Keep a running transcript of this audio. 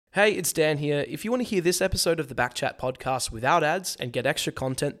Hey, it's Dan here. If you want to hear this episode of the BackChat podcast without ads and get extra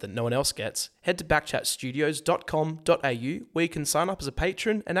content that no one else gets, head to backchatstudios.com.au where you can sign up as a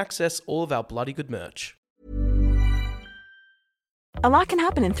patron and access all of our bloody good merch. A lot can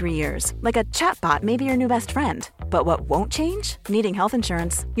happen in 3 years, like a chatbot may be your new best friend. But what won't change? Needing health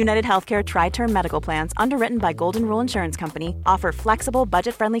insurance. United Healthcare Tri-Term Medical Plans, underwritten by Golden Rule Insurance Company, offer flexible,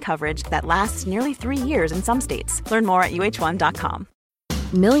 budget-friendly coverage that lasts nearly 3 years in some states. Learn more at uh1.com.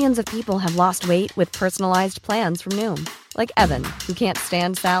 Millions of people have lost weight with personalized plans from Noom. Like Evan, who can't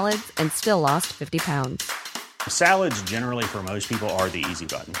stand salads and still lost 50 pounds. Salads generally for most people are the easy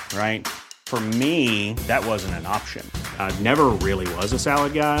button, right? For me, that wasn't an option. I never really was a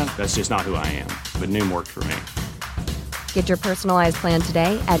salad guy. That's just not who I am. But Noom worked for me. Get your personalized plan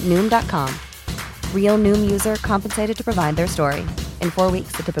today at Noom.com. Real Noom user compensated to provide their story. In 4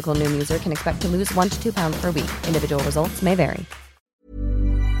 weeks, the typical Noom user can expect to lose 1 to 2 pounds per week. Individual results may vary.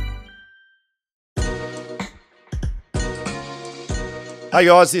 Hey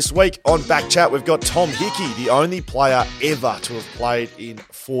guys, this week on BackChat we've got Tom Hickey, the only player ever to have played in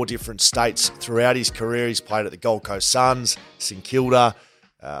 4 different states throughout his career. He's played at the Gold Coast Suns, St Kilda,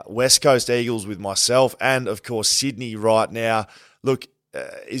 West Coast Eagles with myself, and of course Sydney right now. Look,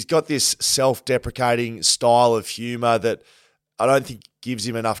 he's got this self-deprecating style of humour that I don't think gives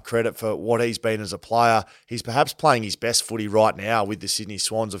him enough credit for what he's been as a player. He's perhaps playing his best footy right now with the Sydney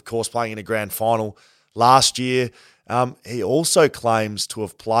Swans, of course, playing in a grand final last year. He also claims to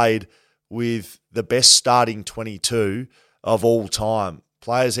have played with the best starting 22 of all time.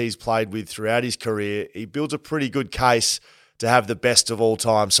 Players he's played with throughout his career. He builds a pretty good case to have the best of all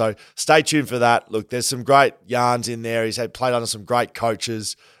time. So stay tuned for that. Look, there's some great yarns in there. He's played under some great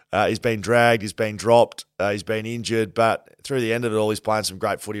coaches. He's been dragged, he's been dropped, he's been injured, but through the end of it all, he's playing some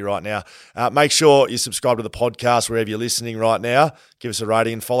great footy right now. Make sure you subscribe to the podcast wherever you're listening right now. Give us a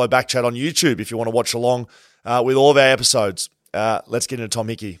rating and follow BackChat on YouTube if you want to watch along with all of our episodes. Let's get into Tom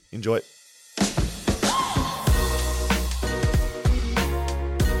Hickey. Enjoy it.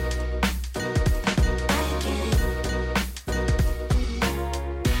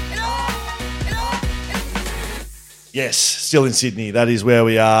 Yes, still in Sydney. That is where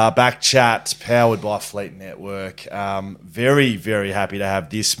we are. BackChat, powered by Fleet Network. Very, very happy to have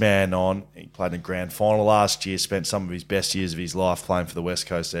this man on. He played in a grand final last year, spent some of his best years of his life playing for the West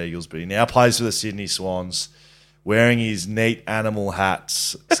Coast Eagles, but he now plays for the Sydney Swans, wearing his neat animal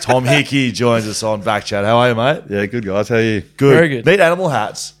hats. Tom Hickey joins us on BackChat. How are you, mate? Yeah, good, guys. How are you? Good. Very good. Neat animal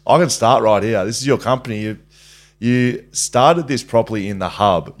hats. I can start right here. This is your company. You started this properly in the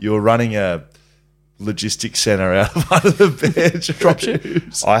hub. You were running a logistics centre out of one of the bench drop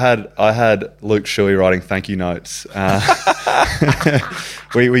shoes. I had Luke Shuey writing thank you notes.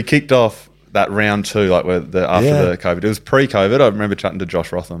 We kicked off that round 2 after the COVID. It was pre-COVID. I remember chatting to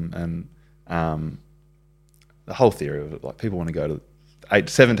Josh Rotham and the whole theory of it, like people want to go to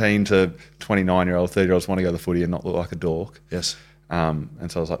 17 to 29-year-old, 30-year-olds want to go to the footy and not look like a dork. Yes. And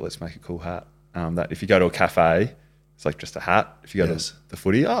so I was like, let's make a cool hat. That if you go to a cafe, it's like just a hat. If you go to the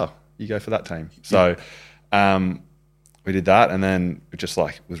footy, you go for that team. So we did that, and then it just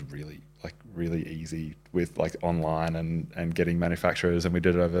was really easy with online and getting manufacturers, and we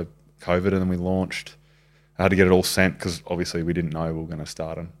did it over COVID, and then we launched. I had to get it all sent because obviously we didn't know we were going to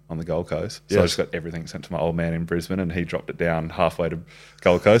start on the Gold Coast. So I just got everything sent to my old man in Brisbane, and he dropped it down halfway to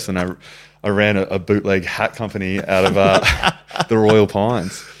Gold Coast, and I ran a bootleg hat company out of the Royal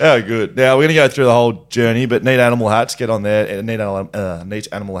Pines. Oh, good. Now, we're going to go through the whole journey, but Neat Animal Hats, get on there,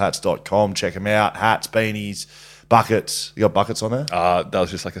 neatanimalhats.com, check them out. Hats, beanies, buckets. You got buckets on there? That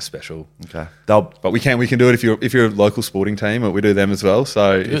was just like a special. Okay. But we can do it if you're a local sporting team. We do them as well.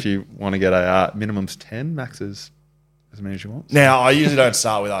 So if you want to get a minimum's 10, max is as many as you want. Now, I usually don't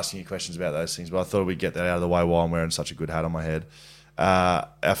start with asking you questions about those things, but I thought we'd get that out of the way while I'm wearing such a good hat on my head.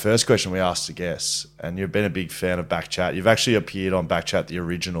 Our first question we asked the guests, and you've been a big fan of BackChat. You've actually appeared on BackChat, the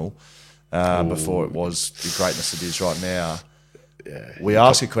original, before it was the greatness it is right now. Yeah, we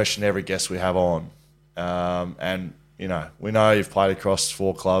ask a question to every guest we have on, and we know you've played across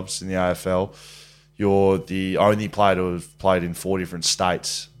 4 clubs in the AFL. You're the only player to have played in 4 different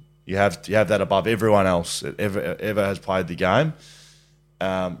states. You have that above everyone else that ever has played the game.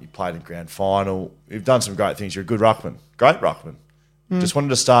 You played in grand final. You've done some great things. You're a good ruckman, great ruckman. Just wanted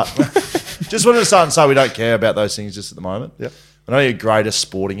to start and say we don't care about those things just at the moment. Yep. I know your greatest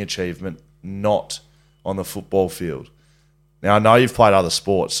sporting achievement, not on the football field. Now, I know you've played other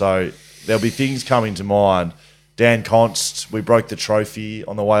sports, so there'll be things coming to mind. Dan Const, we broke the trophy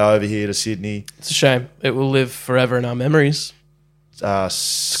on the way over here to Sydney. It's a shame. It will live forever in our memories.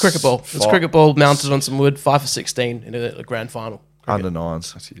 It's cricket ball. It's cricket ball mounted on some wood, 5 for 16 in a grand final. Under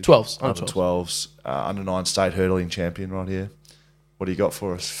 9s. That's huge. 12s. Under 12s. Under 9 state hurdling champion right here. What do you got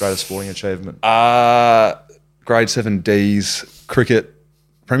for us? Greatest sporting achievement? Grade 7 D's cricket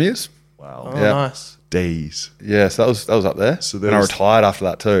premiers. Wow. Oh, Yeah. nice. D's. Yeah, so that was up there. So and I retired after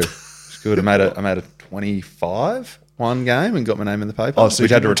that too. It's good. I made a 25 one game and got my name in the paper. Oh, so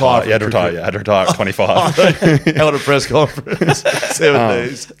Which you had to retire. You had to retire. Yeah, I had to retire at 25. Held a press conference. 7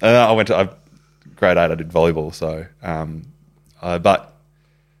 D's. And I went to grade 8. I did volleyball. So, but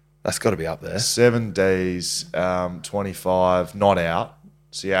that's got to be up there. 7 D's, 25, not out.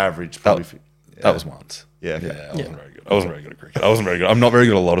 So your average probably. That was once. Yeah, okay. I wasn't very good. I wasn't very good at cricket. I wasn't very good. I'm not very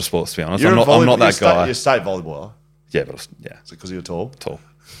good at a lot of sports, to be honest. You're I'm not that guy. You're state volleyballer. Yeah, but yeah, Is it because you're tall? tall.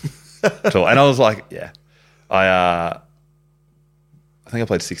 Tall. And I was like, yeah. I think I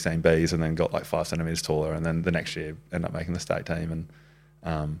played 16 Bs and then got like 5 centimetres taller, and then the next year ended up making the state team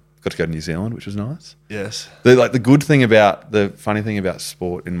and got to go to New Zealand, which was nice. Yes. The funny thing about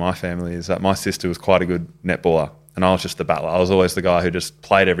sport in my family is that my sister was quite a good netballer, and I was just the battler. I was always the guy who just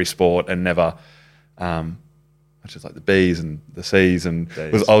played every sport and never, which is like the Bs and the Cs, and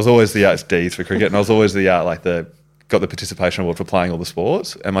I was always the it's Ds for cricket, and I was always the got the participation award for playing all the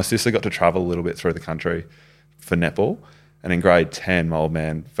sports. And my sister got to travel a little bit through the country for netball. And in grade 10, my old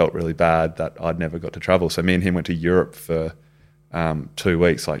man felt really bad that I'd never got to travel. So me and him went to Europe for 2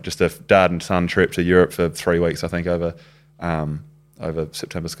 weeks, like just a dad and son trip to Europe for 3 weeks, I think, over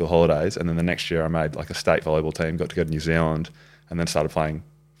September school holidays. And then the next year I made like a state volleyball team, got to go to New Zealand, and then started playing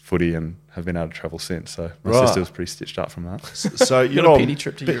footy and have been able to travel since. So my sister was pretty stitched up from that. So You got a PD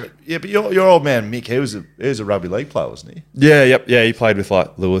trip to Europe. Yeah, but your old man Mick, he was a rugby league player, wasn't he? Yeah, he played with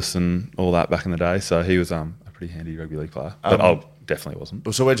like Lewis and all that back in the day. So he was a pretty handy rugby league player. But I definitely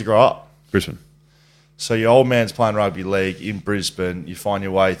wasn't. So where'd you grow up? Brisbane. So your old man's playing rugby league in Brisbane. You find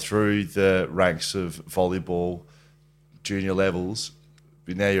your way through the ranks of volleyball, junior levels.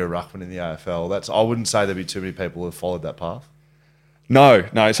 But now you're a ruckman in the AFL. I wouldn't say there'd be too many people who have followed that path. No.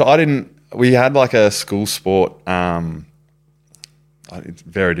 So I didn't. We had like a school sport. It's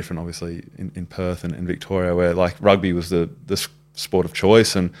very different, obviously, in Perth and in Victoria, where like rugby was the sport of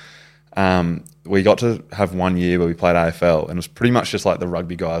choice, and we got to have 1 year where we played AFL, and it was pretty much just like the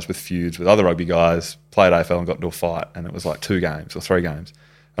rugby guys with feuds with other rugby guys played AFL and got into a fight, and it was like 2 games or 3 games,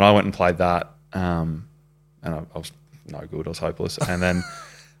 and I went and played that, and I was no good. I was hopeless, and then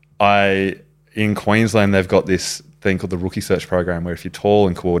in Queensland they've got this thing called the Rookie Search Program, where if you're tall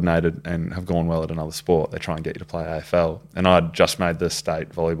and coordinated and have gone well at another sport, they try and get you to play AFL. And I'd just made the state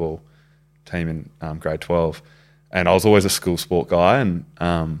volleyball team in grade 12, and I was always a school sport guy. And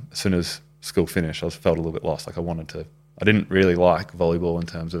as soon as school finished, I felt a little bit lost. Like I didn't really like volleyball in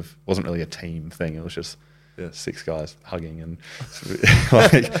terms of, it wasn't really a team thing. It was just 6 guys hugging and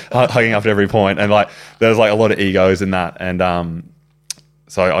like hugging up at every point, and like there was like a lot of egos in that. And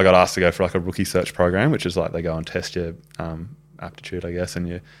so I got asked to go for like a rookie search program, which is like they go and test your aptitude, I guess, and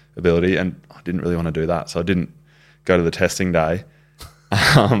your ability. And I didn't really want to do that, so I didn't go to the testing day.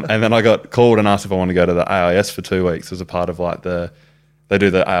 And then I got called and asked if I wanted to go to the AIS for 2 weeks as a part of like they do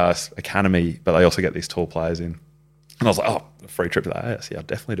the AIS Academy, but they also get these tall players in. And I was like, oh, a free trip to the AIS, yeah, I'll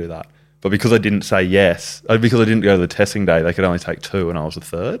definitely do that. But because I didn't say yes, because I didn't go to the testing day, they could only take 2 and I was the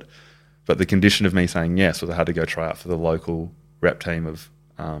 3rd. But the condition of me saying yes was I had to go try out for the local rep team of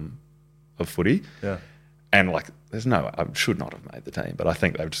footy. Yeah. And like, I should not have made the team, but I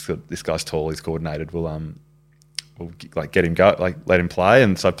think they've just got, this guy's tall, he's coordinated, we'll like get him go, like let him play.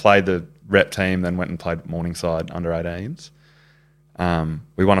 And so I played the rep team, then went and played Morningside under 18s.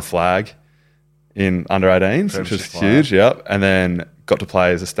 We won a flag in under 18s, which was huge. Yep. And then got to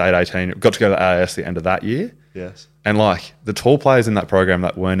play as a state 18, got to go to the AIS the end of that year. Yes. And like the tall players in that program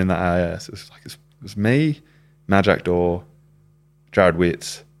that weren't in the AIS, it was me, Majak Dor, Jared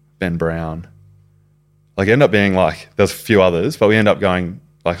Witts, Ben Brown. Like it ended up being like, there's a few others, but we ended up going,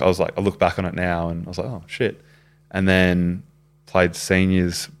 like I was like, I look back on it now and I was like, oh shit. And then played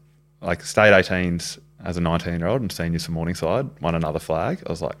seniors, like state 18s as a 19-year-old and seniors for Morningside, won another flag. I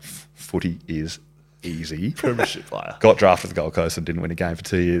was like, footy is easy. Premiership player. Got drafted to the Gold Coast and didn't win a game for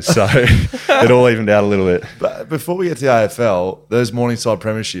 2 years. So it all evened out a little bit. But before we get to the AFL, those Morningside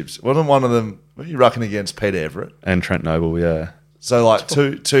premierships, wasn't one of them, were you rucking against Peter Everett? And Trent Noble, yeah. So like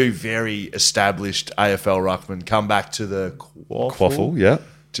two very established AFL ruckmen come back to the Quaffle, yeah.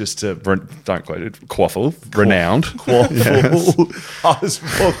 Just to... Don't quote it. Quaffle, renowned. Quaffle. Yes. I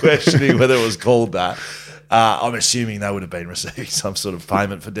was more questioning whether it was called that. I'm assuming they would have been receiving some sort of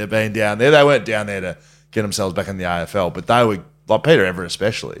payment for being down there. They weren't down there to get themselves back in the AFL, but they were, like Peter Everett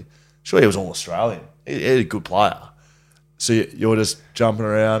especially, sure he was all Australian. He was a good player. So you're just jumping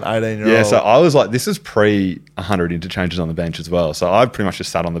around, 18-year-old. Yeah, so I was like, this is pre 100 interchanges on the bench as well. So I pretty much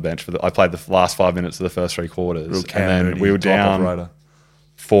just sat on the bench I played the last 5 minutes of the first 3 quarters, Real and then we were down operator.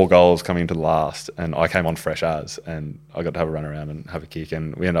 4 goals coming into the last, and I came on fresh and I got to have a run around and have a kick,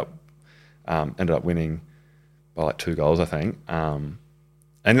 and we ended up winning by like 2 goals, I think. And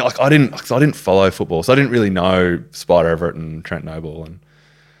like I didn't follow football, so I didn't really know Spider Everett and Trent Noble, and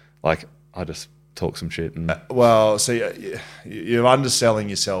like I just talk some shit. And Well, so you're underselling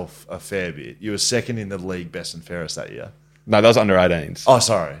yourself a fair bit. You were second in the league best and fairest that year. no, that was under 18s. Oh,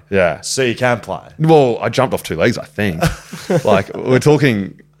 sorry. Yeah. So you can play. Well, I jumped off 2 legs, I think. Like we're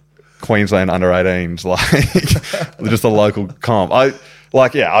talking Queensland under 18s, like just a local comp.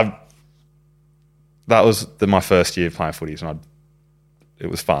 That was my first year playing footies, and it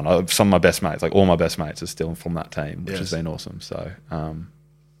was fun. Some of my best mates, like all my best mates, are still from that team, which has been awesome. So.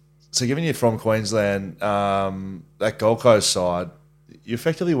 So given you're from Queensland, that Gold Coast side, you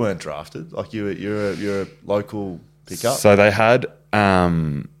effectively weren't drafted. Like you're a local pickup. So they had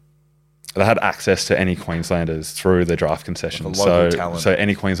access to any Queenslanders through the draft concession. Like a local talent. So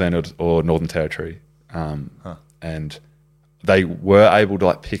any Queenslander or Northern Territory, and they were able to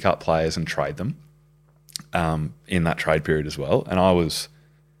like pick up players and trade them in that trade period as well. And I was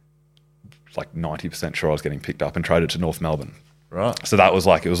like 90% sure I was getting picked up and traded to North Melbourne. Right. So that was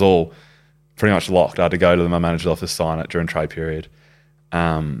like, it was all pretty much locked. I had to go to my manager's office, sign it during trade period.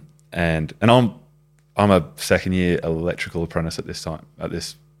 And I'm a second year electrical apprentice at this time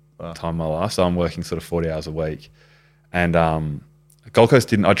in my life. So I'm working sort of 40 hours a week. And Gold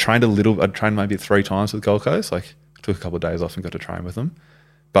Coast I trained maybe 3 times with Gold Coast. Like I took a couple of days off and got to train with them.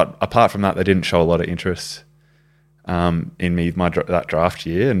 But apart from that, they didn't show a lot of interest in me that draft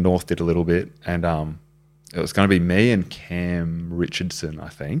year, and North did a little bit. And it was going to be me and Cam Richardson, I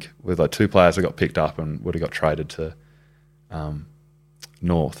think, with like 2 players that got picked up and would have got traded to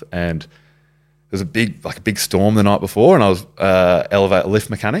North. And there was a big storm the night before, and I was lift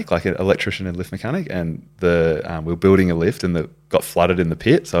mechanic, like an electrician and lift mechanic, and we were building a lift and it got flooded in the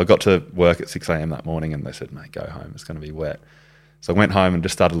pit. So I got to work at 6 a.m. that morning, and they said, mate, go home, it's going to be wet. So I went home and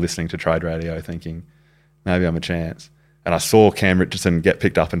just started listening to trade radio, thinking maybe I'm a chance. And I saw Cam Richardson get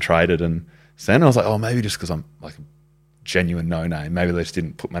picked up and traded, and I was like, oh, maybe just because I'm like a genuine no-name, maybe they just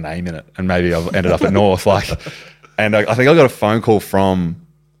didn't put my name in it, and maybe I've ended up at North. And I think I got a phone call from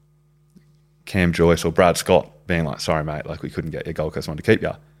Cam Joyce or Brad Scott being like, sorry, mate, like we couldn't get your Gold Coast one to keep you.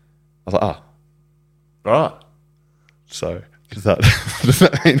 I was like, right. So does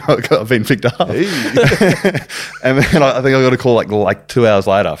that mean I've been picked up? Hey. And then I think I got a call like 2 hours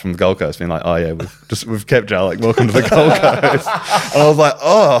later from the Gold Coast being like, oh yeah, we've kept you, like welcome to the Gold Coast. And I was like,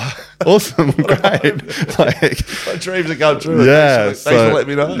 oh, awesome, great. Like my dreams are going true. Yeah. Thanks for letting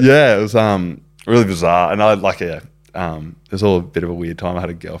me know. Yeah, it was really bizarre. And it was all a bit of a weird time. I had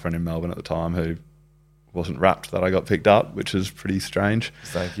a girlfriend in Melbourne at the time who wasn't rapt that I got picked up, which is pretty strange.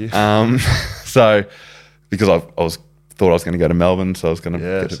 Thank you. So because I thought I was going to go to Melbourne, so I was going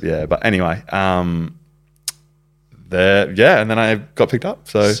to But anyway, and then I got picked up,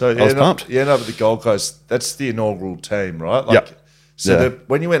 so I was pumped. You ended up at the Gold Coast. That's the inaugural team, right? Like, so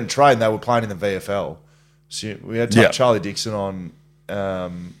when you went and trained, they were playing in the VFL. So we had Charlie Dixon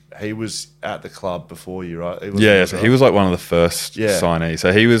on. He was at the club before you, right? So he was like one of the first signees.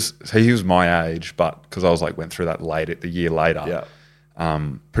 So he was my age, but because I was like went through that the year later. Yeah.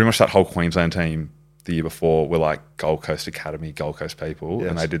 Pretty much that whole Queensland team the year before were like Gold Coast Academy, Gold Coast people,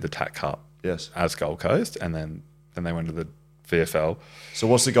 and they did the TAC Cup as Gold Coast, and then they went to the VFL. So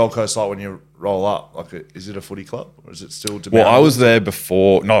what's the Gold Coast like when you roll up? Like, is it a footy club or is it still Demountables? Well, I was there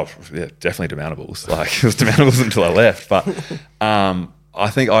before. No, definitely Demountables. Like it was Demountables until I left. But I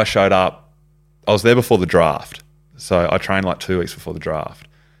think I showed up. I was there before the draft, so I trained like 2 weeks before the draft.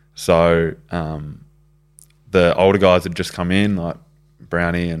 So the older guys had just come in, like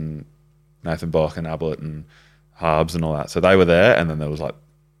Brownie and Nathan Bock and Ablett and Harbs and all that. So they were there, and then there was like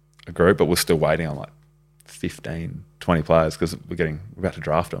a group, but we're still waiting on like 15, 20 players because we're about to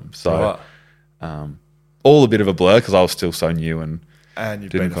draft them. So all a bit of a blur because I was still so new and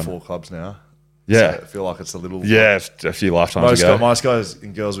you've been to 4 clubs now. Yeah. So I feel like it's a little... Yeah, it's a few lifetimes ago. Most guys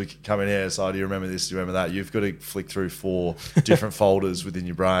and girls, we come in here, so do you remember this, do you remember that? You've got to flick through 4 different folders within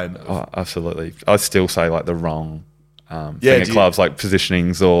your brain. Oh, absolutely. I'd still say like the wrong thing at clubs, like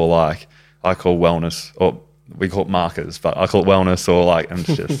positionings, or like I call wellness, or we call it markers, but I call it wellness, or like, and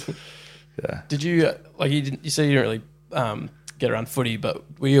it's just, yeah. Did you, you said you didn't really get around footy, but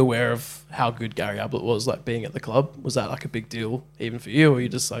were you aware of how good Gary Ablett was, like being at the club? Was that like a big deal even for you, or were you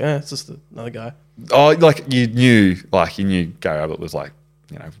just like, it's just another guy? Oh, like you knew Gary Ablett was like,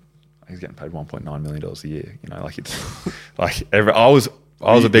 he's getting paid $1.9 million a year. You know, like it's like I was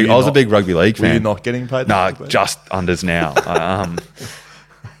a big rugby league fan. Were you not getting paid? No, just unders now.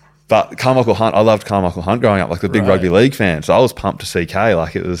 But Carmichael Hunt, I loved Carmichael Hunt growing up, like the big rugby league fan. So I was pumped to see Kay.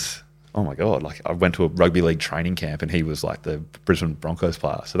 Like it was, oh my God. Like I went to a rugby league training camp and he was like the Brisbane Broncos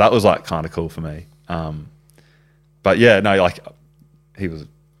player. So that was like kind of cool for me. But yeah, no, like he was,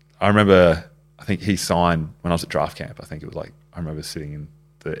 I remember, I think he signed when I was at draft camp. I think it was like, I remember sitting in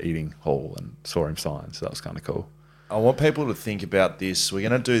the eating hall and saw him sign. So that was kind of cool. I want people to think about this. We're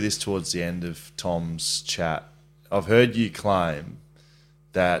going to do this towards the end of Tom's chat. I've heard you claim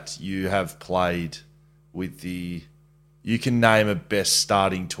that you have played with you can name a best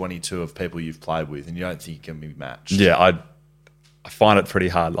starting 22 of people you've played with and you don't think it can be matched. Yeah, I find it pretty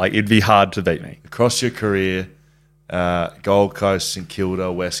hard. Like it'd be hard to beat me. Across your career, Gold Coast, St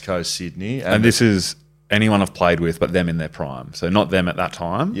Kilda, West Coast, Sydney. And this is anyone I've played with, but them in their prime. So not them at that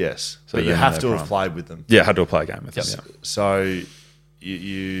time. Yes. So but you have to have played with them. Yeah, I had to play a game with them. Yeah. So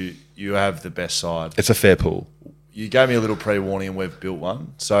you have the best side. It's a fair pool. You gave me a little pre-warning and we've built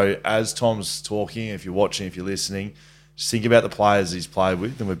one. So as Tom's talking, if you're watching, if you're listening, just think about the players he's played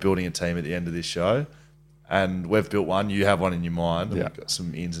with and we're building a team at the end of this show. And we've built one. You have one in your mind. And we've got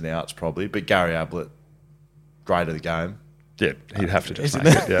some ins and outs probably. But Gary Ablett, great of the game. Yeah, he'd have to just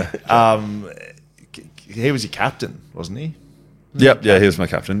make it, yeah. He was your captain, wasn't he? Yep, yeah, he was my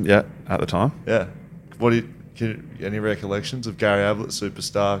captain, yeah, at the time. Yeah. Any recollections of Gary Ablett,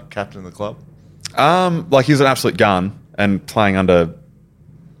 superstar, captain of the club? Like he was an absolute gun and playing under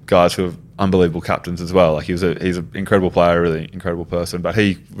guys who are unbelievable captains as well. Like he's an incredible player, really incredible person. But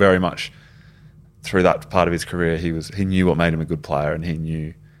he very much through that part of his career, he knew what made him a good player and he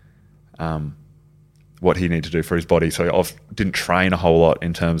knew what he needed to do for his body. So he didn't train a whole lot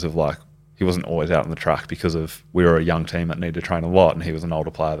in terms of like he wasn't always out on the track because of we were a young team that needed to train a lot and he was an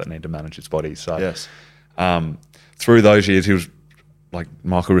older player that needed to manage his body. So yes. Through those years, he was like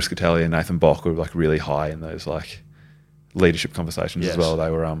Michael Riscatelli and Nathan Bock were like really high in those like leadership conversations as well. They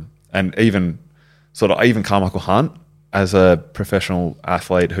were and even Carmichael Hunt as a professional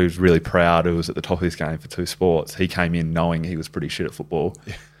athlete who's really proud, who was at the top of his game for two sports. He came in knowing he was pretty shit at football,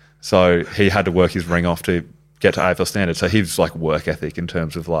 so he had to work his ring off to get to AFL standards. So his like work ethic in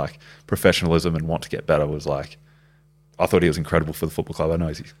terms of like professionalism and want to get better was like, I thought he was incredible for the football club. I know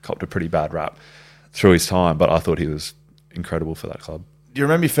he's copped a pretty bad rap through his time, but I thought he was incredible for that club. Do you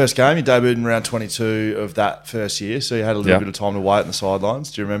remember your first game? You debuted in round 22 of that first year, so you had a little bit of time to wait on the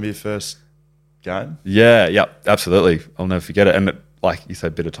sidelines. Do you remember your first game? Yeah, absolutely. I'll never forget it. And like you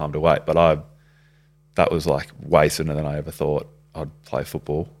said, bit of time to wait, but that was like way sooner than I ever thought I'd play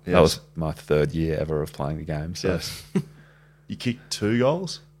football. Yes. That was my third year ever of playing the game. So. Yes. You kicked 2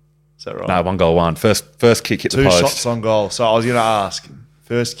 goals? Is that right? No, 1 goal, 1. First kick hit the post. 2 shots on goal. So I was going to ask,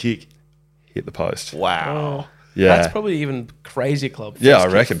 first kick hit the post. Wow. Yeah, that's probably even crazier club. Yeah, I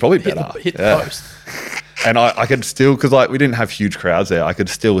reckon probably better. Hit the post. And I could still, because like we didn't have huge crowds there, I could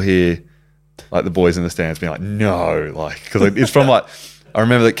still hear like the boys in the stands being like, no, like because it's from like I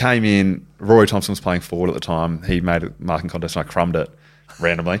remember that came in. Rory Thompson was playing forward at the time. He made a marking contest and I crumbed it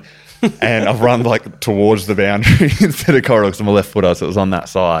randomly, and I've run like towards the boundary instead of corridor because I'm a left footer, so it was on that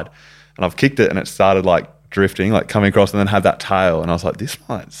side, and I've kicked it and it started like drifting, like coming across, and then had that tail, and I was like, this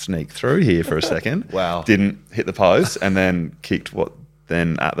might sneak through here for a second. Wow. Didn't hit the post, and then kicked what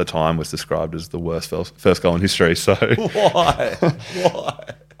then at the time was described as the worst first goal in history. So why?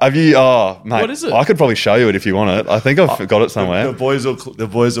 Have you? Oh, mate, what is it? I could probably show you it if you want it. I think I've got it somewhere. The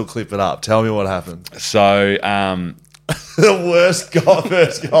boys will clip it up. Tell me what happened. So the worst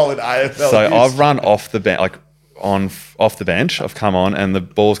first goal in AFL. So I've run off the bench, like off the bench. I've come on, and the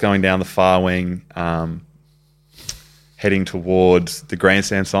ball's going down the far wing. Heading towards the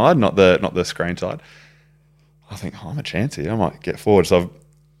grandstand side, not the screen side. I think, I'm a chance here. I might get forward. So I've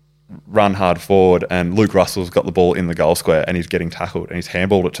run hard forward, and Luke Russell's got the ball in the goal square, and he's getting tackled, and he's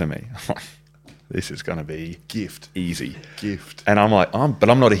handballed it to me. I'm like, this is going to be easy. And I'm like, but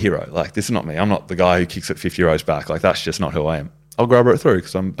I'm not a hero. Like, this is not me. I'm not the guy who kicks it 50 rows back. Like, that's just not who I am. I'll grubber it through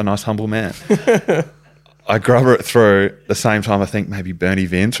because I'm a nice, humble man. I grubber it through the same time I think maybe Bernie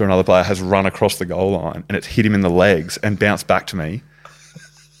Vince or another player has run across the goal line and it's hit him in the legs and bounced back to me.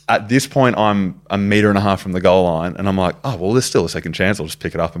 At this point, I'm 1.5 meters from the goal line and I'm like, oh, well, there's still a second chance. I'll just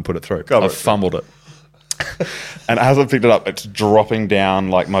pick it up and put it through. I've fumbled it. And as I picked it up, it's dropping down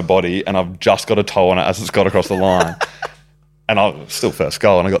like my body and I've just got a toe on it as it's got across the line. And I was still first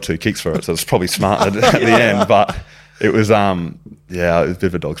goal and I got 2 kicks for it. So it's probably smart at the end, but it was, it was a bit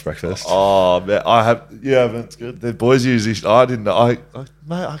of a dog's breakfast. Oh, man, it's good. The boys usually, I didn't know. I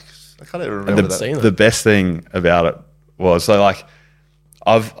can't even remember that. The best thing about it was, so like,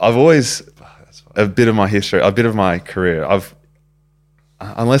 I've always a bit of my history, a bit of my career.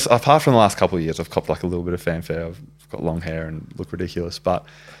 Apart from the last couple of years, I've copped like a little bit of fanfare. I've got long hair and look ridiculous, but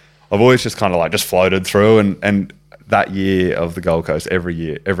I've always just kind of like just floated through. And that year of the Gold Coast, every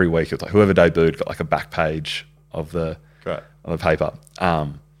week, it was like whoever debuted got like a back page of the paper.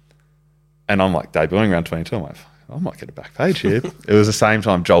 And I'm like debuting around 22. I'm like, I might get a back page here. It was the same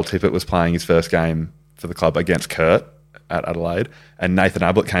time Joel Tippett was playing his first game for the club against Kurt at Adelaide, and Nathan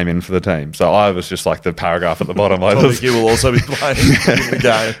Ablett came in for the team. So I was just like the paragraph at the bottom. Tom Hickey will also be playing in the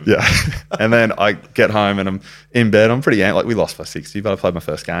game. Yeah. And then I get home and I'm in bed. I'm pretty like we lost by 60, but I played my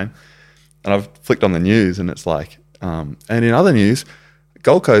first game. And I've flicked on the news and it's like, and in other news,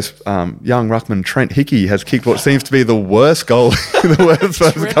 Gold Coast young ruckman Trent Hickey has kicked what seems to be the worst goal, the worst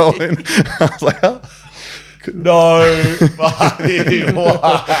first goal in. I was like, oh. No fucking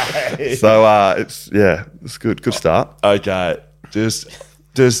way. So it's good start. Okay, just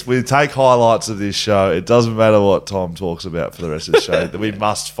we take highlights of this show. It doesn't matter what Tom talks about for the rest of the show. We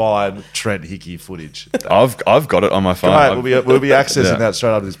must find Trent Hickey footage. I've got it on my phone. Great, we'll be accessing that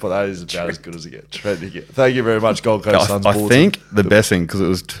straight after this. But that is about as good as it gets. Trent Hickey. Thank you very much, Gold Coast Suns. I think the best thing, because it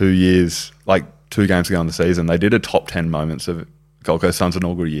was 2 years, like 2 games ago in the season, they did a top 10 moments of Gold Coast Suns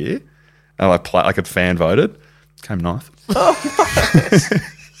inaugural year. And like a fan voted, came ninth. Not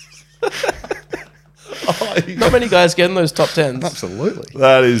many guys get in those top 10s. Absolutely.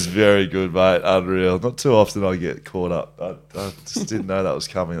 That is very good, mate. Unreal. Not too often I get caught up. I just didn't know that was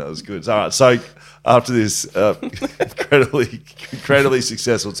coming. That was good. All right. So after this incredibly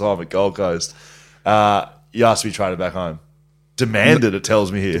successful time at Gold Coast, you asked to be traded back home. Demanded, it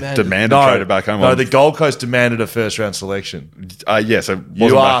tells me here. Demanded traded back home. No, the Gold Coast demanded a first round selection. So wasn't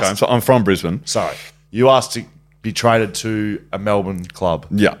back home. So I'm from Brisbane. Sorry. You asked to be traded to a Melbourne club.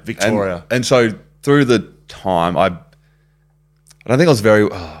 Yeah. Victoria. And so through the time, I don't think I was very,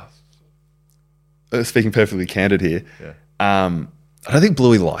 speaking perfectly candid here, I don't think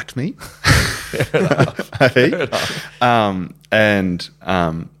Bluey liked me. Fair enough. And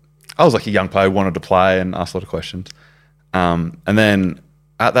I was like a young player, wanted to play and asked a lot of questions. And then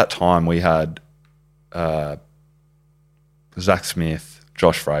at that time we had Zach Smith,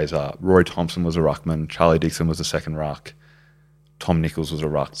 Josh Fraser, Roy Thompson was a ruckman, Charlie Dixon was a second ruck, Tom Nichols was a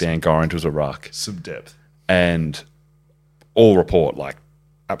ruck, Dan Gorringe was a ruck. Some depth. And all report, like,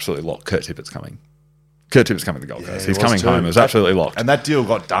 absolutely locked. Kurt Tippett's coming. Kurt Tippett's coming to the Gold Coast. He's coming home. It was absolutely locked. And that deal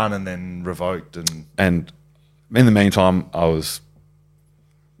got done and then revoked. And in the meantime, I was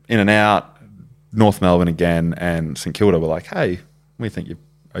in and out, North Melbourne again, and St Kilda were like, hey, we think you're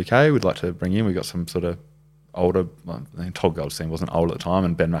okay. We'd like to bring you in. We've got some sort of older, Todd Goldstein wasn't old at the time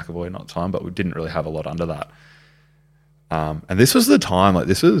and Ben McAvoy not at the time, but we didn't really have a lot under that. And this was the time, like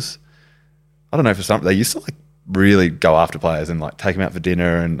this was, I don't know, for some, they used to like really go after players and like take them out for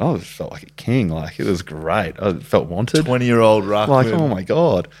dinner and I just felt like a king. Like it was great. I felt wanted. 20-year-old ruckman. Like, oh my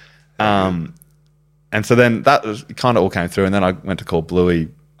God. And so then that was, kind of all came through and then I went to call Bluey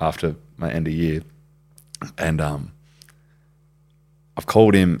after my end of year and I've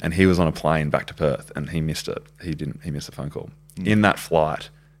called him and he was on a plane back to Perth and he missed it. He missed the phone call. In that flight,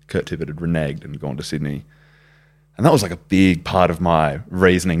 Kurt Tippett had reneged and gone to Sydney. And that was like a big part of my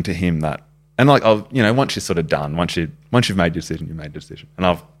reasoning to him that, and like, once you're sort of done, once you've made your decision, you made your decision.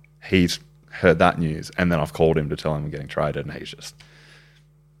 And he's heard that news and then I've called him to tell him I'm getting traded and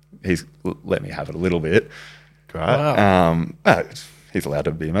he's let me have it a little bit. Great. Wow. He's allowed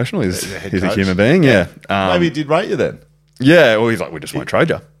to be emotional. He's a human being. Yeah. Maybe he did rate you then. Yeah. Well, he's like, we just won't trade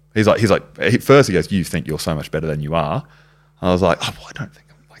you. He's like, first he goes, you think you're so much better than you are. I was like, oh, well, I don't think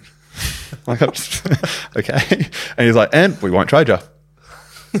I'm okay. And he's like, and we won't trade you.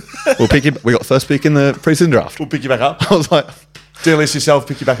 We'll pick you. We got first pick in the preseason draft. We'll pick you back up. I was like, delist yourself,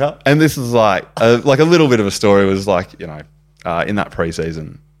 pick you back up. And this is like a little bit of a story was like, in that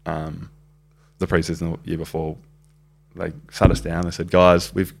preseason, the preseason the year before, they sat us down. They said,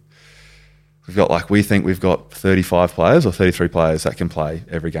 guys, we've got like, we think we've got 35 players or 33 players that can play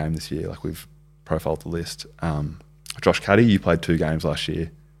every game this year. Like we've profiled the list. Josh Caddy, you played 2 games last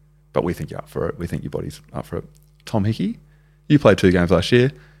year, but we think you're up for it. We think your body's up for it. Tom Hickey, you played 2 games last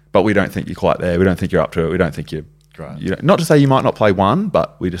year, but we don't think you're quite there. We don't think you're up to it. We don't think you're great. Not to say you might not play one,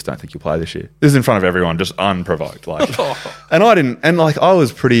 but we just don't think you'll play this year. This is in front of everyone, just unprovoked. Like, and I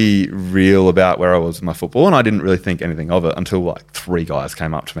was pretty real about where I was in my football, and I didn't really think anything of it until like 3 guys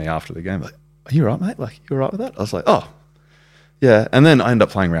came up to me after the game, like, "Are you all right, mate? Like, you all right with that?" I was like, "Oh, yeah." And then I ended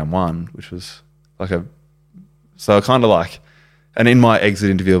up playing round 1, which was like so kind of like. And in my exit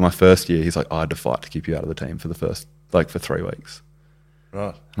interview of my first year, he's like, I had to fight to keep you out of the team for the first, like for 3 weeks.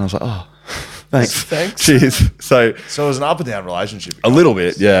 Right. And I was like, oh, Thanks. Cheers. So it was an up and down relationship. a little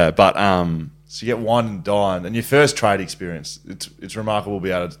bit, yeah. But So you get wine and dine, and your first trade experience. It's remarkable to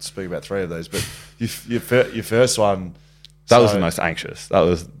be able to speak about 3 of those, but your first one. that was the most anxious. That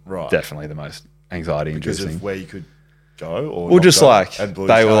was Right. definitely the most anxiety because inducing. of where you could go, or Well, not just go? like, and Bluey's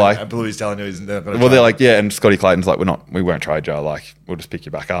they were telling- like- and Bluey's telling you he's never going to. Well, they're like, yeah, and Scotty Clayton's like, we won't trade you. Like, we'll just pick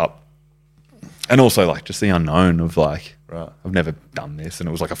you back up. And also, like, just the unknown of like, Right. I've never done this, and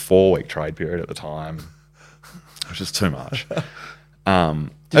it was like a 4-week trade period at the time. It was just too much. Did you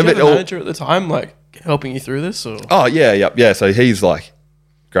have a manager at the time, like helping you through this? Or Oh yeah. So he's like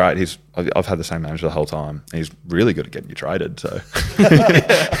great. I've had the same manager the whole time. He's really good at getting you traded. So,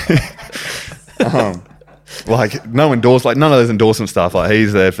 like none of those endorsement stuff. Like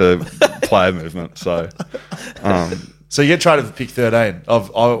he's there for player movement. So, So you get traded for pick 13. I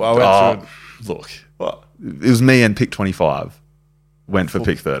went through. look, What? it was me and pick 25 went for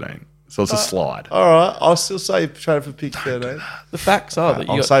pick 13. So it's a slide. All right, I'll still say traded for pick 13. the facts are that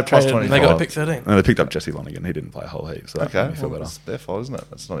you I'll got say plus traded and they got 25. a pick 13. And they picked up Jesse Lonergan. He didn't play a whole heap. So that Okay, made me feel well, better. that's their fault, isn't it?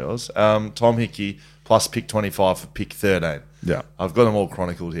 That's not yours. Tom Hickey plus pick 25 for pick 13. Yeah. I've got them all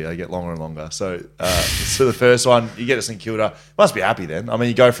chronicled here. They get longer and longer. So the first one, you get to St Kilda. Must be happy then. I mean,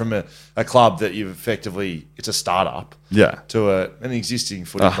 you go from a club that you've effectively, it's a startup, Yeah. to an existing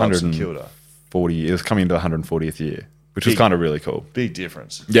footy club, St Kilda. 40 years, coming into 140th year, which was Big. kind of really cool. Big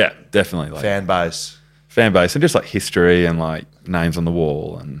difference. Yeah, definitely. Like Fan base. fan base and just like history and like names on the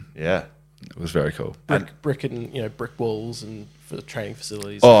wall, and Yeah. it was very cool. Brick and brick walls and for the training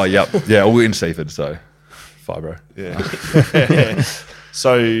facilities. Oh, yep. Yeah, we're in Seaford, so fibro. Yeah.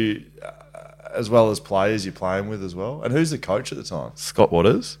 So, as well as players you're playing with as well. And who's the coach at the time? Scott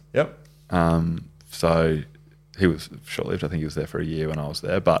Waters. Yep. So he was short-lived. I think he was there for a year when I was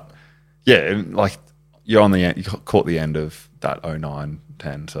there. But yeah, and, like you're on the end, you caught the end of that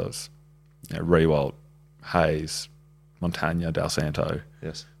 09-10. So it's Rewalt, Hayes, Montagna, Dal Santo,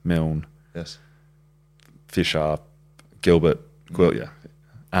 Yes. Milne, Yes. Fisher, Gilbert, Gwilt. Yeah.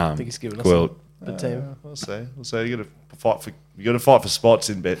 I think he's given us Gwilt. the team. We'll see. You got to fight for spots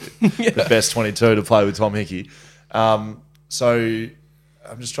in the best 22 to play with Tom Hickey. So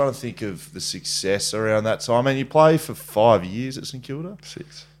I'm just trying to think of the success around that time. I mean, you play for 5 years at St Kilda.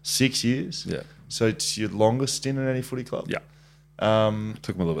 6 years. Yeah. So it's your longest stint in any footy club. Yeah.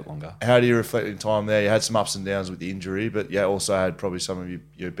 Took him a little bit longer. How do you reflect in time there? You had some ups and downs with the injury, but yeah, also had probably some of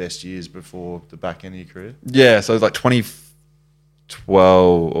your best years before the back end of your career. Yeah, so it was like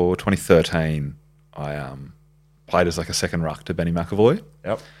 2012 or 2013, I played as like a second ruck to Benny McAvoy.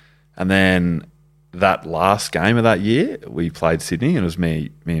 Yep. And then that last game of that year, we played Sydney, and it was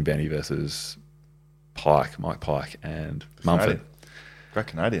me and Benny versus Mike Pike and Mumford. Great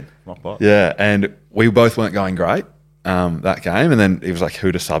Canadian, Mike Pike. Yeah, and we both weren't going great that game. And then he was like,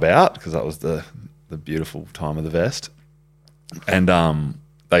 who to sub out, because that was the beautiful time of the vest. And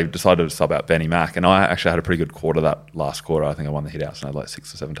they decided to sub out Benny Mac. And I actually had a pretty good quarter that last quarter. I think I won the hit-outs and I had like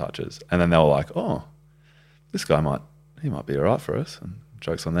 6 or 7 touches. And then they were like, oh, this guy might be all right for us. And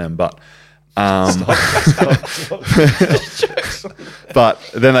jokes on them. But but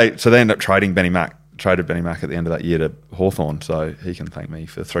then they ended up trading Benny Mac. Traded Benny Mac at the end of that year to Hawthorn, so he can thank me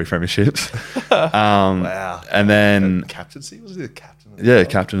for 3 premierships. Wow. And then captaincy? Was he the captain?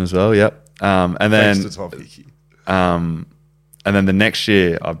 captain as well. Yep. And then Thanks to Tom Hickey. and then the next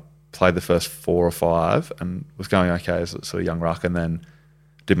year I played the first 4 or 5 and was going okay as a sort of young ruck, and then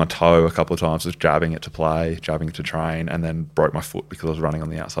did my toe a couple of times, was jabbing it to play, jabbing it to train, and then broke my foot because I was running on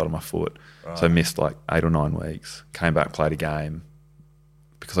the outside of my foot. Right. So I missed like 8 or 9 weeks. Came back, played a game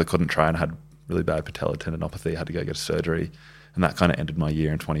because I couldn't train. I had really bad patella tendinopathy. I had to go get surgery, and that kind of ended my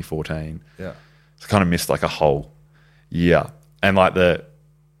year in 2014. Yeah. So I kind of missed like a whole year. And like the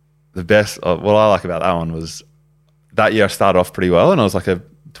best, what I like about that one was that year I started off pretty well, and I was like a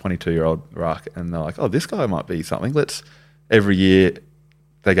 22-year-old ruck, and they're like, oh, this guy might be something. Every year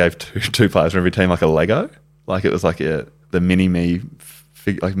they gave two players from every team like a Lego. Like it was like the mini-me,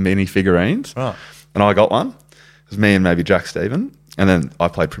 like mini figurines. Right. And I got one. It was me and maybe Jack Stephen. And then I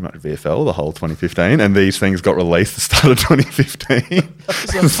played pretty much VFL the whole 2015, and these things got released at the start of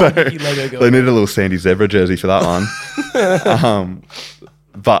 2015. So they needed a little Sandy Zebra jersey for that one.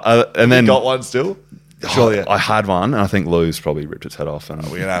 And then You got one still? Surely. I had one, and I think Lou's probably ripped its head off. And We're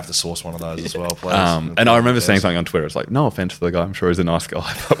going to have to source one of those as well, please. and I remember seeing something on Twitter. It's like, no offense to the guy, I'm sure he's a nice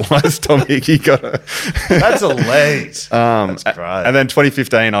guy, but why has Tom Hickey got a... That's elite. That's great. And then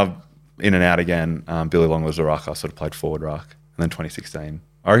 2015, I'm in and out again. Billy Long was a ruck. I sort of played forward ruck. And then 2016,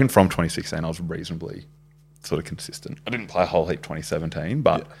 I reckon from 2016, I was reasonably sort of consistent. I didn't play a whole heap 2017,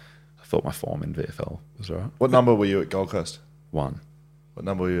 but I thought my form in VFL was all right. What number were you at Gold Coast? 1. What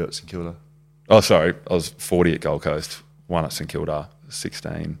number were you at St Kilda? Oh, sorry. I was 40 at Gold Coast, 1 at St Kilda,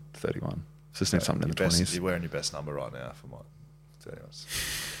 16, 31. So just need something in the 20s. You're wearing your best number right now for mine.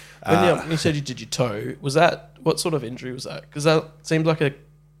 When you said you did your toe, was that, what sort of injury was that? Because that seemed like a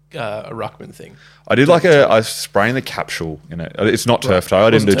ruckman thing. I did I sprained the capsule in it. It's not turf toe. I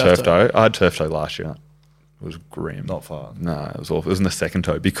didn't do turf toe. I had turf toe last year. It was grim. Not far. No, it was awful. It was in the second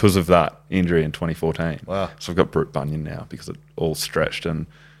toe because of that injury in 2014. Wow. So I've got Brute Bunion now because it all stretched and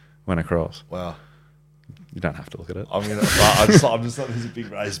went across. Wow. You don't have to look at it. I'm just like, there's a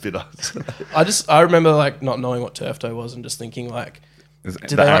big raised bit. I remember like not knowing what turf toe was and just thinking like, did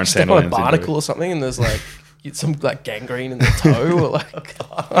they like step on a barnacle or something and there's like some like gangrene in the toe or like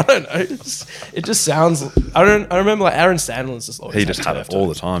I don't know. It just sounds. I remember like Aaron Sandlin's just always. He just had it all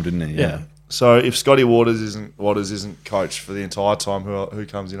the time, didn't he? Yeah. So if Scotty Waters isn't coach for the entire time, who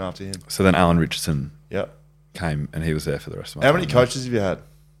comes in after him? So then Alan Richardson Yep. came and he was there for the rest of my How time. many coaches have you had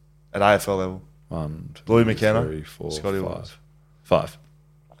at AFL level? 1, 2, Louis McKenna, 3, 4, Scotty 5. Waters. 5.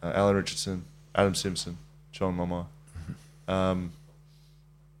 Alan Richardson, Adam Simpson, John Mama.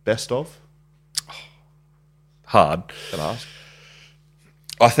 Best of? Hard. Can I ask?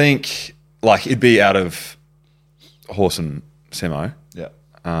 I think like it'd be out of Horse and Simo. Yeah.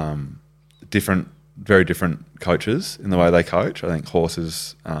 Very different coaches in the way they coach. I think Horse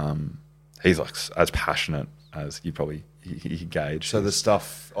is he's like as passionate as you probably he gauge. So the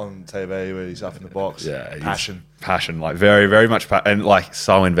stuff on TV where he's up in the box, passion, like very, very much, and like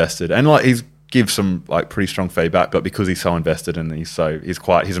so invested, and like he's gives some like pretty strong feedback, but because he's so invested and his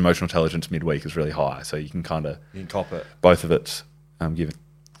emotional intelligence midweek is really high, so you can cop it. Both of it's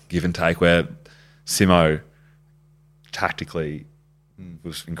give and take. Where Simo tactically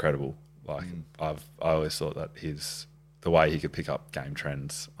was incredible. Like I always thought that the way he could pick up game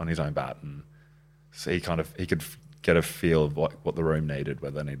trends on his own bat, and so he could get a feel of what the room needed,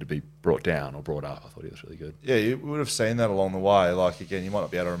 whether they needed to be brought down or brought up. I thought he was really good. Yeah, you would have seen that along the way. Like, again, you might not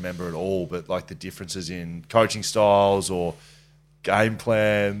be able to remember it all, but like the differences in coaching styles or game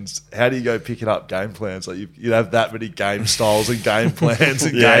plans. How do you go picking up game plans? Like you have that many game styles and game plans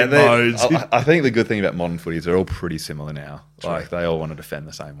and game modes. I think the good thing about modern footy is they're all pretty similar now. True. Like they all want to defend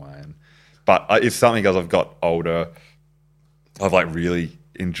the same way. But it's something as I've got older, I've like really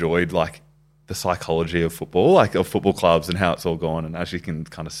enjoyed like the psychology of football, like of football clubs and how it's all gone. And as you can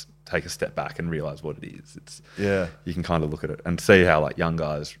kind of take a step back and realize what it is, you can kind of look at it and see how like young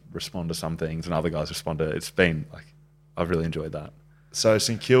guys respond to some things and other guys respond to it. It's been like, I've really enjoyed that. So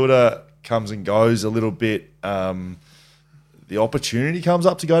St Kilda comes and goes a little bit. The opportunity comes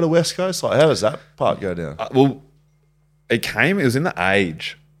up to go to West Coast. Like, how does that part go down? It was in the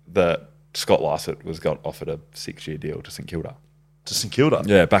age that Scott Lycett got offered a 6-year deal to St Kilda. To St Kilda?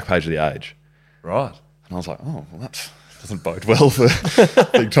 Yeah, back page of the Age. Right. And I was like, oh, well, that doesn't bode well for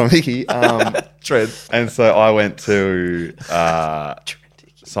big Tom Hickey. Trent. And so I went to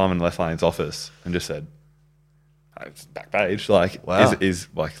Simon Lethlane's office and just said, back page, like, wow. is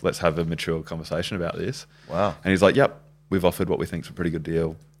like, let's have a mature conversation about this. Wow. And he's like, yep, we've offered what we think's a pretty good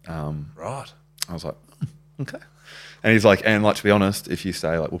deal. Right. I was like, okay. And he's like, and like, to be honest, if you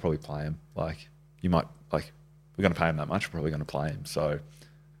stay, like, we'll probably play him. Like, you might, like, we're going to pay him that much, we're probably going to play him. So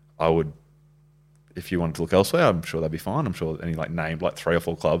I would, if you wanted to look elsewhere, I'm sure that'd be fine. I'm sure, and he like named like 3 or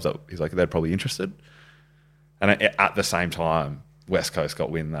 4 clubs that he's like, they're probably interested. And at the same time, West Coast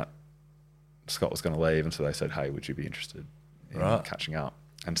got wind that Scott was going to leave. And so they said, hey, would you be interested in catching up?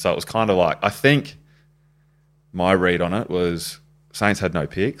 And so it was kind of like, I think my read on it was Saints had no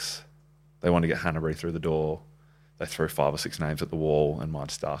picks. They wanted to get Hanbury through the door. They threw 5 or 6 names at the wall and mine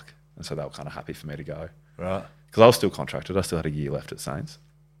stuck. And so they were kind of happy for me to go. Right. Because I was still contracted. I still had a year left at Saints.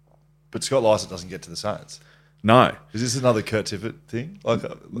 But Scott Lycett doesn't get to the Saints. No. Is this another Kurt Tippett thing?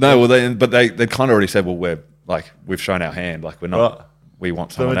 No, well, they kind of already said, well, we've shown our hand. Like, we're not, we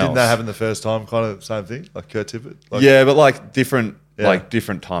want someone else. Didn't that happen the first time, kind of same thing? Like Kurt Tippett? Yeah, but like different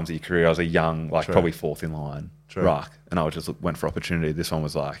times of your career. I was a young, like probably 4th in line ruck. And I just went for opportunity. This one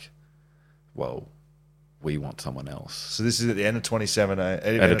was like, well, we want someone else. So this is at the end of 2017,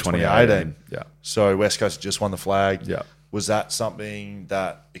 end of 2018. Yeah. So West Coast just won the flag. Yeah. Was that something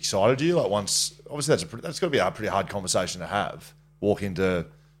that excited you? Like once, obviously that's got to be a pretty hard conversation to have. Walk into,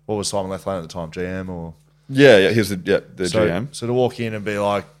 what was Simon Lethlane at the time, GM or? Yeah, he was the GM. So to walk in and be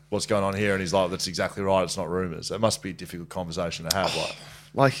like, what's going on here? And he's like, that's exactly right. It's not rumours. It must be a difficult conversation to have.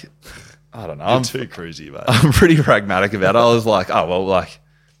 Like, I don't know. I'm too cruisy, mate. I'm pretty pragmatic about it. I was like, oh, well, like,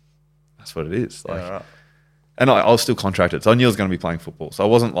 that's what it is. Like, right. And I was still contracted, so I knew I was going to be playing football. So I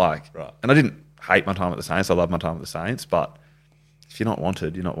wasn't like, and I didn't hate my time at the Saints. I loved my time at the Saints, but if you're not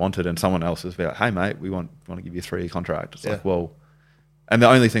wanted, you're not wanted. And someone else is like, hey, mate, we want to give you a 3-year contract. It's like, well, And the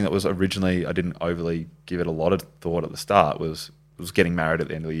only thing that was originally, I didn't overly give it a lot of thought at the start was getting married at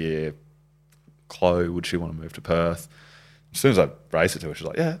the end of the year. Chloe, would she want to move to Perth? As soon as I raised it to her, she was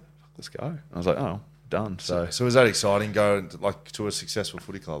like, yeah, let's go. And I was like, oh, done. So was that exciting going to a successful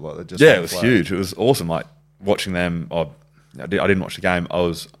footy club like that? Yeah, it was huge. It was awesome. Like watching them, I didn't watch the game. I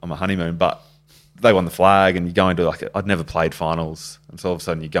was on my honeymoon, but they won the flag and you go into I'd never played finals. And so all of a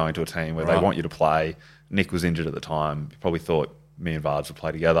sudden you go into a team where they want you to play. Nick was injured at the time. You probably thought me and Vards would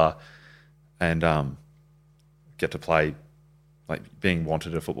play together and get to play. Like being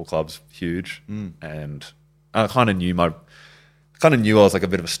wanted at football club's huge. And I kind of knew I was like a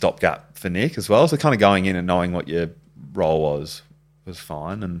bit of a stopgap for Nick as well. So kind of going in and knowing what your role was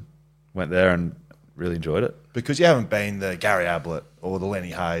fine, and went there and really enjoyed it. Because you haven't been the Gary Ablett or the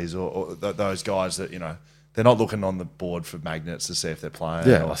Lenny Hayes or those guys that, they're not looking on the board for magnets to see if they're playing.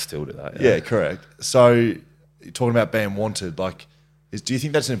 Yeah, I still do that. Yeah, correct. So you're talking about being wanted. Like, do you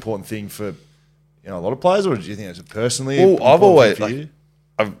think that's an important thing for a lot of players, or do you think it's personally? Well, I've always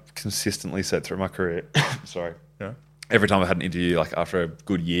I've consistently said through my career. Sorry. Yeah. Every time I had an interview, like after a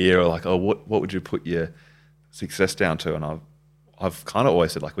good year, or like, oh, what would you put your success down to? And I've kind of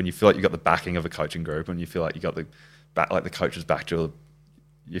always said, like, when you feel like you got the backing of a coaching group, and you feel like you got the coaches back you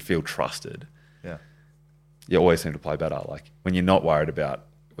feel trusted. Yeah. You always seem to play better. Like when you're not worried about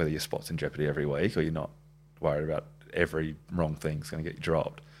whether your spot's in jeopardy every week, or you're not worried about every wrong thing's going to get you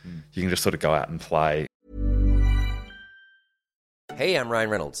dropped. You can just sort of go out and play. Hey, I'm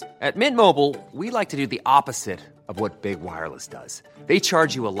Ryan Reynolds. At Mint Mobile, we like to do the opposite of what Big Wireless does. They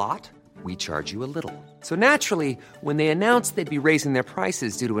charge you a lot, we charge you a little. So naturally, when they announced they'd be raising their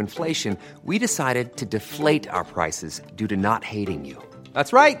prices due to inflation, we decided to deflate our prices due to not hating you.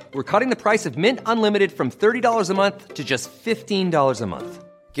 That's right. We're cutting the price of Mint Unlimited from $30 a month to just $15 a month.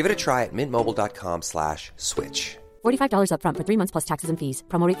 Give it a try at mintmobile.com/switch. $45 up front for 3 months plus taxes and fees.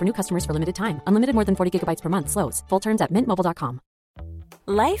 Promo rate for new customers for limited time. Unlimited more than 40 gigabytes per month. Slows full terms at mintmobile.com.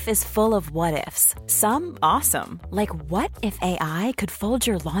 Life is full of what-ifs. Some awesome, like what if AI could fold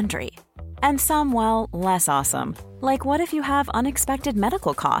your laundry? And some, well, less awesome, like what if you have unexpected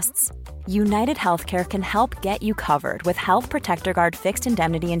medical costs? United Healthcare can help get you covered with Health Protector Guard fixed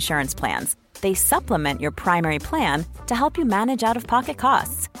indemnity insurance plans. They supplement your primary plan to help you manage out-of-pocket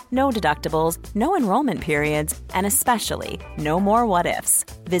costs. No deductibles, no enrollment periods, and especially no more what-ifs.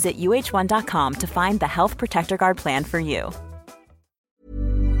 Visit uh1.com to find the Health Protector Guard plan for you.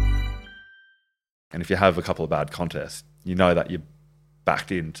 And if you have a couple of bad contests, you know that you're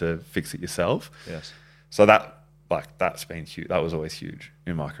backed in to fix it yourself. Yes. So that's been huge. That was always huge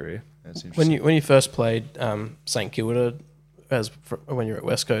in my career. That's interesting. When you first played St Kilda, when you were at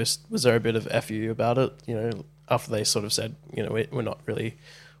West Coast, was there a bit of FU about it? After they sort of said, we're not really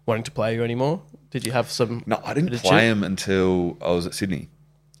wanting to play you anymore. Did you have some? No, I didn't play him until I was at Sydney.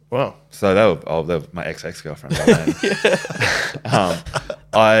 Wow. So they were my ex-girlfriend by then.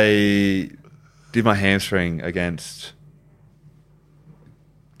 I did my hamstring against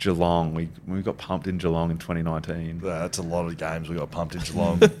Geelong. We got pumped in Geelong in 2019. That's a lot of games we got pumped in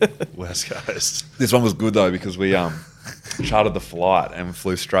Geelong, West Coast. This one was good though because we chartered the flight and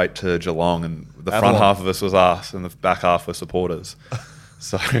flew straight to Geelong, and the front half of us was us and the back half were supporters.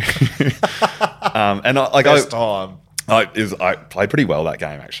 So, and I played pretty well that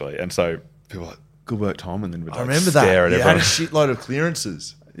game actually, and so people were like, "Good work, Tom," and then we'd I remember that. stare at You had everyone. a shitload of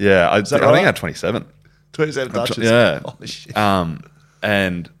clearances. Yeah, I think I had 27. 27 touches. Yeah. Holy shit.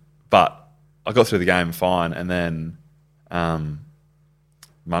 But I got through the game fine, and then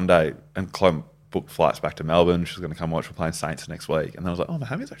Monday, and Chloe booked flights back to Melbourne. She's going to come watch. We're playing Saints next week, and then I was like, "Oh, my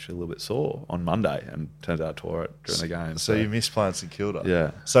hamstring's actually a little bit sore on Monday," and turns out I tore it during the game. So you missed playing St Kilda.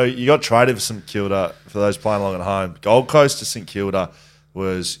 Yeah. So you got traded for St Kilda. For those playing along at home, Gold Coast to St Kilda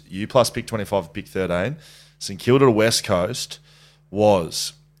was you plus pick 25 for pick 13. St Kilda to West Coast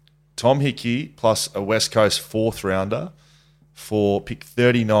was Tom Hickey plus a West Coast fourth rounder for pick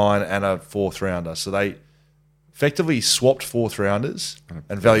 39 and a fourth rounder. So they effectively swapped fourth rounders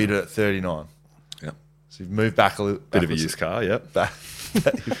and valued it at 39. Yep. So you've moved back a little. Bit of a used car, yep.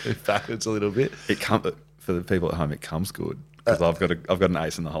 You've moved backwards a little bit. For the people at home, it comes good because I've got an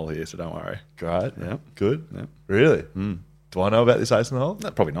ace in the hole here, so don't worry. Great. Yeah. Good. Yep. Really? Do I know about this ace in the hole?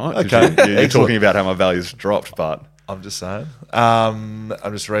 No, probably not. Okay. You're talking about how my value's dropped, but I'm just saying. I'm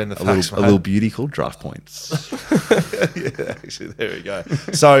just reading the facts. A little beauty called draft points. Yeah, actually, there we go.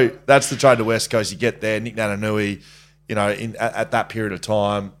 So that's the trade to West Coast. You get there, Nick Nananui, at that period of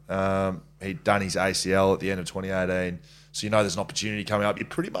time, he'd done his ACL at the end of 2018. So there's an opportunity coming up. You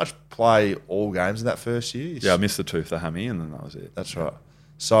pretty much play all games in that first year. Yeah, I missed the two for the hammy, and then that was it. That's right.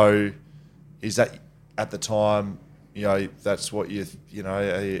 So is that at the time that's what is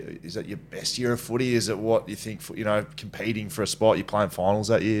that your best year of footy? Is it what you think, competing for a spot? You're playing finals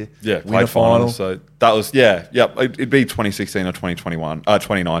that year? Yeah, win a final. So that was, it'd be 2016 or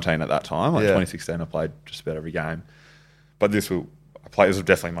 2019 at that time. 2016 I played just about every game. But this was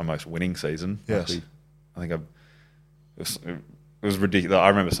definitely my most winning season. Yes. I think it was ridiculous. I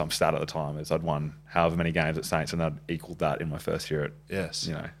remember some stat at the time is I'd won however many games at Saints and I'd equalled that in my first year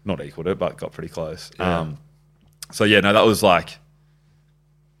at, not equalled it, but got pretty close. Yeah. That was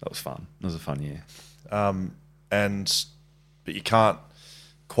fun. It was a fun year. But you can't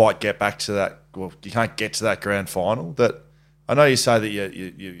quite get back to that. Well, you can't get to that grand final. That I know you say that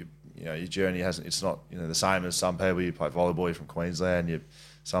your journey hasn't. It's not the same as some people. You play volleyball, you're from Queensland. You're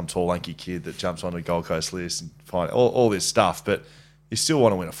some tall, lanky kid that jumps on the Gold Coast list and find all this stuff. But you still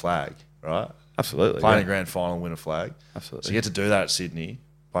want to win a flag, right? Absolutely. Playing a grand final, win a flag. Absolutely. So you get to do that at Sydney,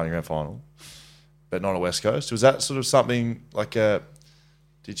 playing a grand final, but not a West Coast. Was that sort of something like a?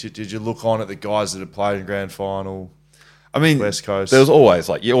 Did you look on at the guys that had played in grand final? I mean, West Coast. There was always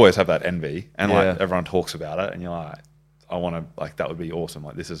you always have that envy, and everyone talks about it, and you're like, I want to that would be awesome.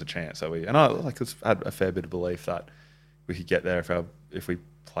 Like this is a chance that we, and I had a fair bit of belief that we could get there if we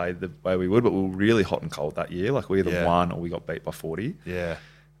played the way we would, but we were really hot and cold that year. Like we either won or we got beat by 40. Yeah.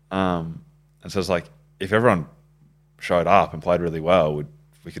 And so it's like if everyone showed up and played really well,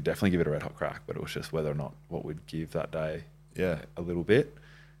 we could definitely give it a red hot crack. But it was just whether or not what we'd give that day. Yeah. A little bit.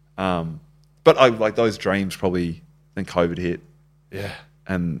 But I like those dreams probably. Then COVID hit. Yeah.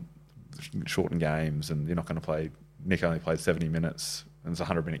 And shortened games, and you're not going to play. Nick only played 70 minutes, and it's a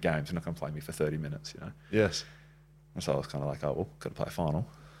 100-minute game, so you're not going to play me for 30 minutes, Yes. And so I was kind of like, oh, well, got to play a final.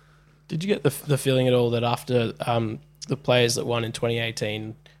 Did you get the feeling at all that after the players that won in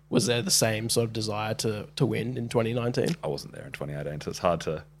 2018, was there the same sort of desire to win in 2019? I wasn't there in 2018, so it's hard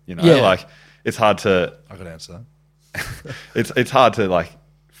to, it's hard to... I could answer that. it's hard to,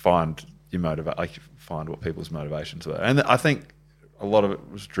 find your find what people's motivations were. And I think a lot of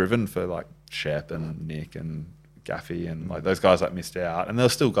it was driven for, Shep and Nick and Gaffey and, those guys that missed out. And there were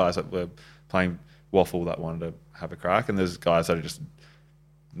still guys that were playing waffle that wanted to have a crack, and there's guys that are just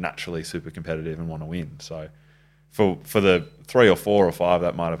naturally super competitive and want to win. So for the 3 or 4 or 5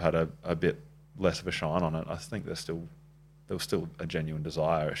 that might have had a bit less of a shine on it, I think there was still a genuine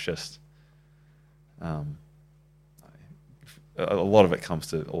desire. It's just a lot of it comes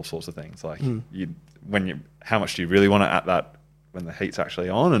to all sorts of things. How much do you really want to at that when the heat's actually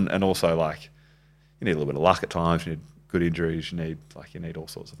on, and also you need a little bit of luck at times. You need good injuries. You need all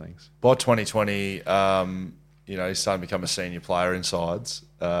sorts of things. By 2020, you're starting to become a senior player in sides,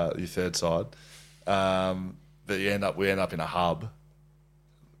 your third side, but we end up in a hub.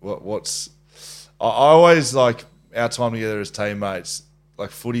 I always our time together as teammates.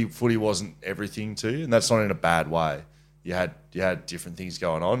 Footy wasn't everything to you, and that's not in a bad way. You had different things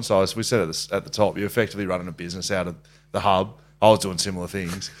going on. So as we said at the top, you're effectively running a business out of the hub. I was doing similar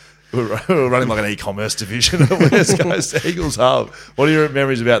things. We were running an e-commerce division at West Coast Eagles Hub. What are your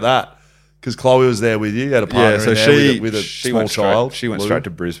memories about that? Because Chloe was there with you. You had a partner in there with a small child. She went straight to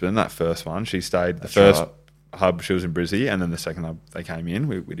Brisbane, that first one. She stayed the first hub, she was in Brizzy, and then the second hub they came in.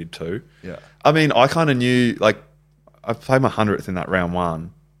 We did 2. Yeah. I mean, I kind of knew, I played my 100th in that round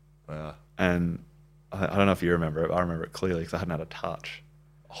 1. Wow. And I don't know if you remember it. I remember it clearly because I hadn't had a touch.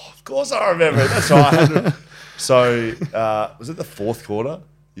 Oh, of course I remember it. That's right. So, was it the 4th quarter?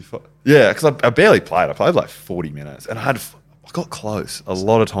 Yeah, because I barely played. I played 40 minutes, and I got close a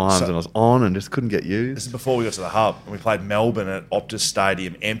lot of times, and I was on and just couldn't get used. This is before we got to the hub, and we played Melbourne at Optus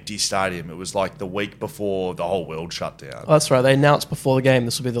Stadium, empty stadium. It was the week before the whole world shut down. Oh, that's right. They announced before the game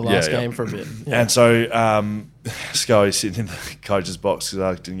this will be the last game for a bit. Yeah. And so Scully's sitting in the coach's box because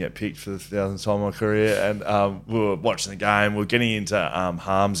I didn't get picked for the 1000th time in my career, and we were watching the game. We were getting into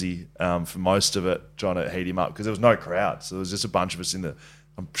Harmsy for most of it, trying to heat him up because there was no crowd. So there was just a bunch of us in the...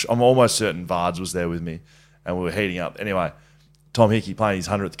 I'm almost certain Vards was there with me, and we were heating up. Anyway, Tom Hickey playing his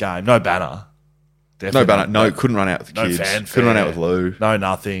 100th game. No banner. Definitely no banner. No, couldn't run out with the kids. Fanfare. Couldn't run out with Lou. No,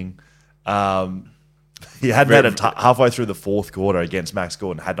 nothing. He hadn't had halfway through the 4th quarter against Max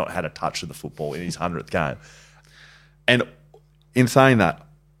Gordon, had not had a touch of the football in his 100th game. And in saying that,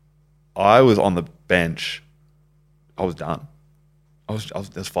 I was on the bench. I was done.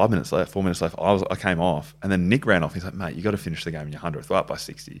 There's 5 minutes left, 4 minutes left. I came off, and then Nick ran off. He's like, mate, you got to finish the game in your 100th. We're up by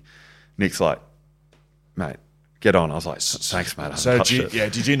 60. Nick's like, mate, get on. I was like, thanks, mate. I haven't touched it. Yeah,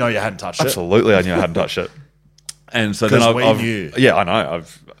 did you know you hadn't touched Absolutely, I knew I hadn't touched it. And so then I knew. Yeah, I know.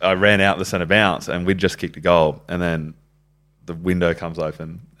 I ran out the centre bounce, and we'd just kicked a goal, and then the window comes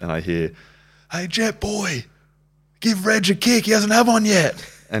open, and I hear, hey, Jet boy, give Reg a kick. He hasn't had one yet.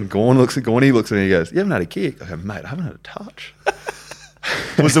 And Gorney looks at me and he goes, you haven't had a kick? I go, mate, I haven't had a touch.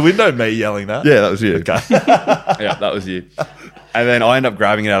 Was the window me yelling that? Yeah, that was you. Okay. Yeah, that was you. And then I end up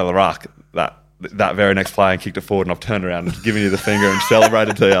grabbing it out of the ruck that very next play and kicked it forward, and I've turned around and given you the finger and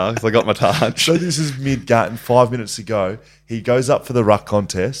celebrated to you because I got my touch. So this is mid-gut, and 5 minutes to go. He goes up for the ruck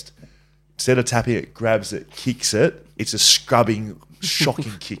contest. Instead of tapping it, grabs it, kicks it. It's a scrubbing,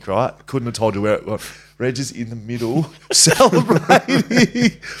 shocking kick, right? Couldn't have told you where it was. Reg is in the middle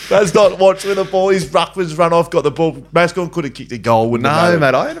celebrating. That's not watch where the ball is. Ruckman's run off, got the ball. Mascon could have kicked a goal. Wouldn't have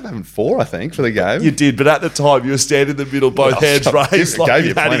mate, I ended up having 4, I think, for the game. You did, but at the time you were standing in the middle, both hands raised, like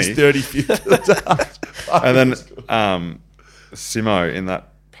you had his 35th. And then Simo in that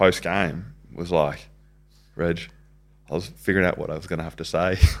post game was like, Reg, I was figuring out what I was going to have to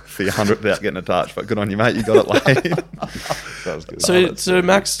say for your 100th without getting a touch, but good on you, mate. You got it late. That was good. So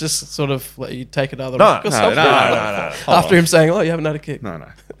Max just sort of let you take another No. After him saying, "Oh, you haven't had a kick." No.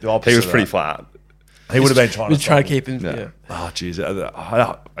 He was pretty flat. He would have been trying to keep him. Yeah. Oh, jeez.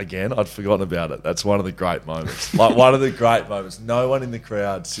 Again, I'd forgotten about it. That's one of the great moments. Like one of the great moments. No one in the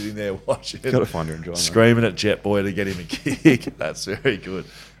crowd sitting there watching. Got to find your enjoyment. Screaming at Jet Boy to get him a kick. That's very good.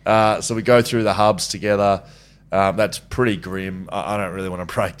 So we go through the hubs together. That's pretty grim. I don't really want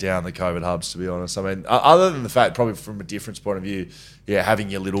to break down the COVID hubs, to be honest. I mean, other than the fact, probably from a difference point of view, yeah, having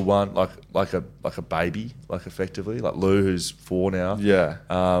your little one like a baby, like effectively, like Lou, who's 4 now. Yeah.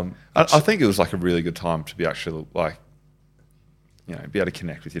 I think it was like a really good time to be actually like, you know, be able to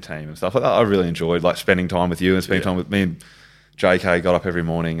connect with your team and stuff. I really enjoyed like spending time with you and spending time with me and JK. Got up every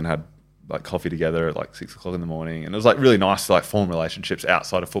morning and had like coffee together at like 6 o'clock in the morning, and it was like really nice to like form relationships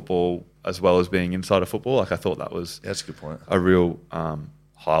outside of football as well as being inside of football. Like I thought that's a good point. A real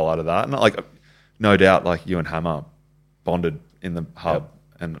highlight of that, and like no doubt like you and Hammer bonded in the hub,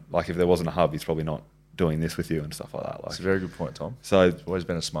 and like if there wasn't a hub, he's probably not doing this with you and stuff like that. Like, that's a very good point, Tom. So he's always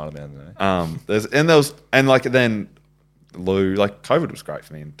been a smarter man than me. Then Lou, like COVID was great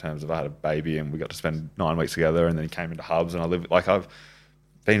for me in terms of I had a baby and we got to spend 9 weeks together, and then he came into hubs and I lived like I've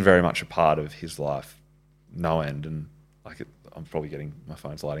been very much a part of his life, no end, and like I'm probably getting my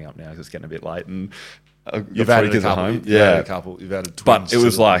phone's lighting up now because it's getting a bit late, and you've added a couple. You've added a couple. You've added twins. But it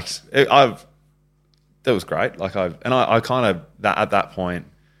was like that was great. Like I kind of at that point,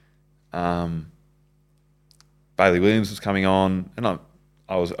 Bailey Williams was coming on, and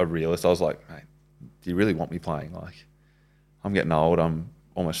I was a realist. I was like, mate, do you really want me playing? Like I'm getting old. I'm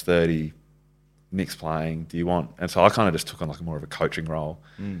almost 30. Nick's playing. Do you want? And so I kind of just took on like more of a coaching role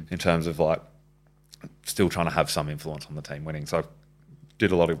in terms of like still trying to have some influence on the team winning. So I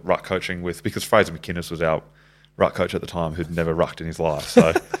did a lot of ruck coaching because Fraser McInnes was our ruck coach at the time who'd never rucked in his life.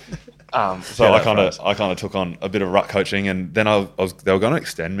 So I kind of took on a bit of ruck coaching, and then they were going to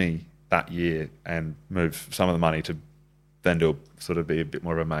extend me that year and move some of the money to then be a bit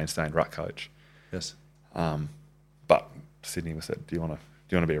more of a mainstay ruck coach. Yes. But Sydney said, "Do you want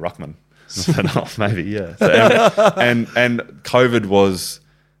to be a ruckman?" I said, "Oh, maybe, yeah." So, and COVID was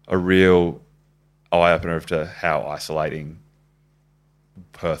a real eye opener to how isolating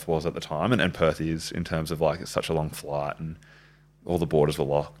Perth was at the time, and Perth is in terms of like it's such a long flight and all the borders were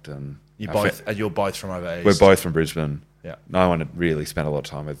locked. And you're both from over east. We're both from Brisbane. Yeah. No one had really spent a lot of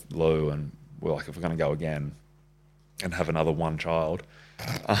time with Lou, and we're like, if we're going to go again and have another one child,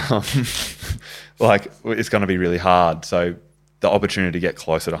 like it's going to be really hard. So the opportunity to get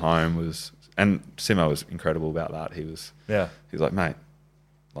closer to home was, and Simo was incredible about that. He was like, mate,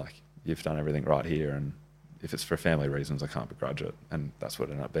 like you've done everything right here, and if it's for family reasons, I can't begrudge it. And that's what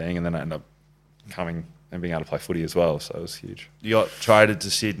it ended up being. And then I ended up coming and being able to play footy as well. So it was huge. You got traded to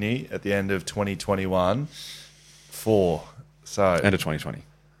Sydney at the end of 2021 end of 2020.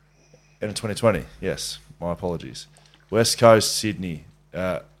 End of 2020, yes. My apologies. West Coast, Sydney.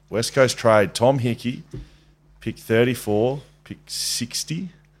 West Coast trade, Tom Hickey, pick 34, pick 60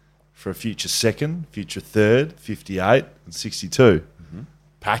 for a future second, future third, 58 and 62. Mm-hmm.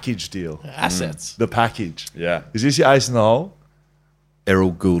 Package deal. Assets. The package. Yeah. Is this your ace in the hole?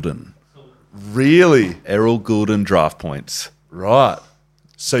 Errol Goulden. Really? Errol Goulden draft points. Right.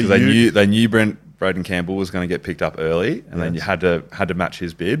 So they knew Braden Campbell was going to get picked up early, and then you had to match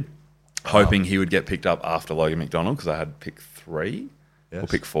his bid, hoping he would get picked up after Logan McDonald, because I had pick 3 or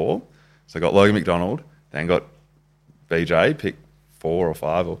pick 4. So I got Logan McDonald, then got BJ, pick 4 or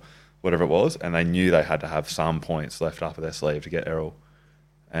 5 or whatever it was, and they knew they had to have some points left up their sleeve to get Errol.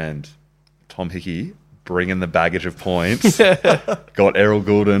 And Tom Hickey, bringing the baggage of points, got Errol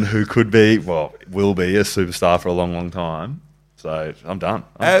Goulden, who will be a superstar for a long, long time. So I'm done.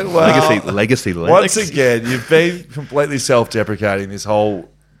 Legacy. Once again, you've been completely self-deprecating this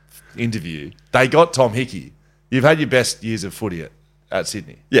whole interview. They got Tom Hickey. You've had your best years of footy at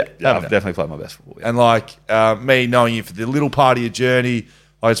Sydney. Yeah, I've definitely played my best football. Yeah. And like me knowing you for the little part of your journey,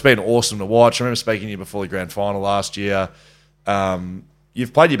 like it's been awesome to watch. I remember speaking to you before the grand final last year.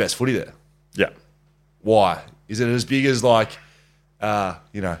 You've played your best footy there. Yeah. Why? Is it as big as like,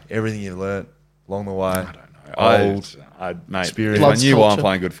 everything you've learnt along the way? I don't know. Mate, experience. if I knew why I'm culture.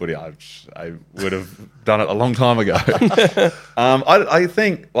 playing good footy, I would have done it a long time ago. I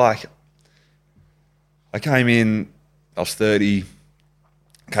think like I came in, I was 30.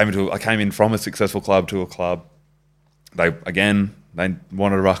 I came in from a successful club to a club. They wanted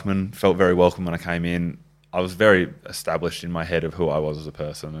a ruckman. Felt very welcome when I came in. I was very established in my head of who I was as a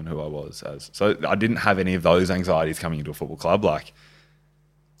person and who I was as. So I didn't have any of those anxieties coming into a football club, like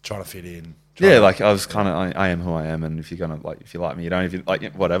Trying to fit in. like I was kind of I am who I am, and if you're gonna if you like me, you don't. If you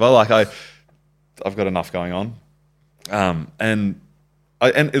like whatever, like I've got enough going on, and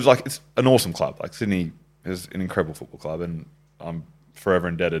it was like it's an awesome club. Like Sydney is an incredible football club, and I'm forever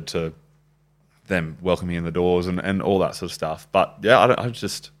indebted to them welcoming in the doors and all that sort of stuff. But yeah, I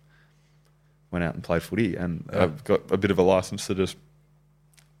just went out and played footy, and I've got a bit of a license to just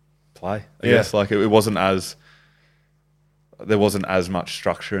play. I guess like it wasn't as. There wasn't as much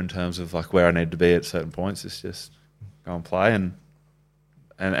structure in terms of like where I needed to be at certain points. It's just go and play, and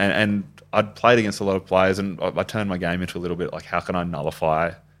I'd played against a lot of players, and I turned my game into a little bit like how can I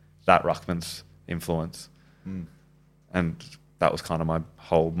nullify that ruckman's influence, and that was kind of my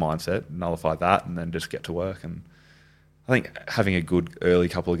whole mindset: nullify that, and then just get to work. And I think having a good early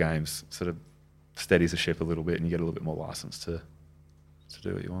couple of games sort of steadies the ship a little bit, and you get a little bit more license to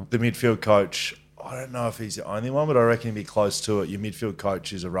do what you want. The midfield coach, I don't know if he's the only one, but I reckon he'd be close to it. Your midfield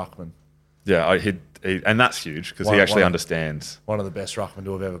coach is a ruckman. Yeah, and that's huge because he actually understands. One of the best ruckmen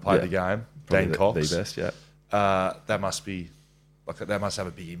to have ever played the game, Probably Dean Cox. The best, yeah. That must have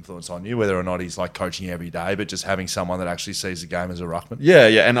a big influence on you, whether or not he's like coaching you every day, but just having someone that actually sees the game as a ruckman. Yeah,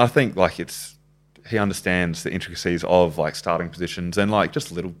 and I think like he understands the intricacies of like starting positions and like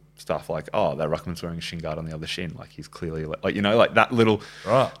just little stuff like, oh, that ruckman's wearing a shin guard on the other shin, like he's clearly like like that little,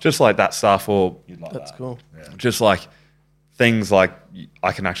 right, just like that stuff. Or That's cool. Yeah. Just like things like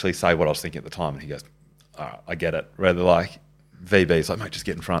I can actually say what I was thinking at the time, and he goes, all right, I get it. Rather like VB's like, mate, just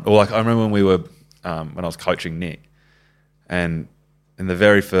get in front. Or like I remember when we were when I was coaching Nick, and in the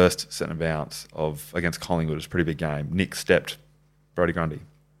very first set and bounce against Collingwood, it was a pretty big game. Nick stepped Brodie Grundy,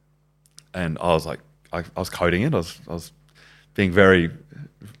 and I was like, I was coding it. I was being a very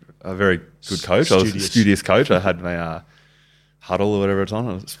good coach. I was a studious coach. I had my huddle or whatever it's on,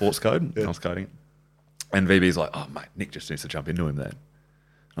 a sports code. Yeah. I was coding it. And VB's like, oh, mate, Nick just needs to jump into him then.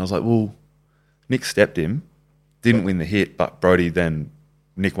 And I was like, well, Nick stepped him, didn't win the hit, but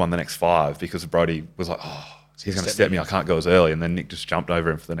Nick won the next 5 because Brodie was like, oh, he's going to step me. I can't go as early. And then Nick just jumped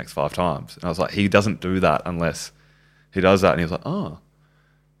over him for the next 5 times. And I was like, he doesn't do that unless he does that. And he was like, oh,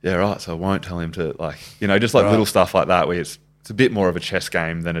 yeah, right. So I won't tell him to just like little stuff like that where it's a bit more of a chess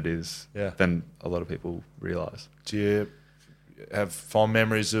game than it is, than a lot of people realise. Do you have fond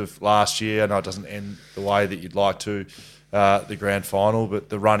memories of last year? I know it doesn't end the way that you'd like to, the grand final, but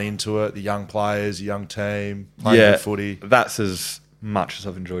the run into it, the young players, the young team, playing good footy. That's as much as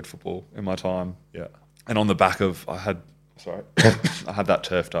I've enjoyed football in my time. Yeah. And on the back of, I had that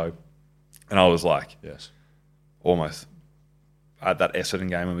turf toe, and I was like, almost at that Essendon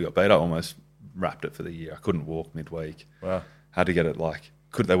game when we got beat, I almost wrapped it for the year. I couldn't walk midweek. Wow. Had to get it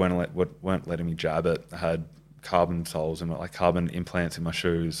they weren't letting me jab it. I had carbon soles and like carbon implants in my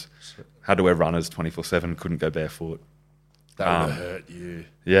shoes. Had to wear runners 24/7. Couldn't go barefoot. That would have hurt you.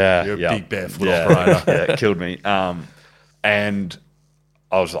 Yeah, you're a big barefoot operator. Yeah, it killed me. And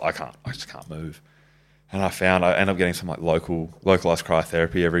I was like, I just can't move. And I ended up getting some like localized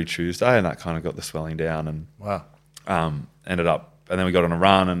cryotherapy every Tuesday, and that kind of got the swelling down. And wow. And then we got on a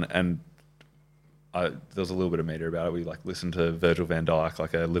run, and there was a little bit of media about it. We like listened to Virgil van Dijk,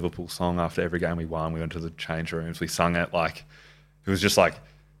 like a Liverpool song after every game we won. We went to the change rooms, we sung it. Like it was just like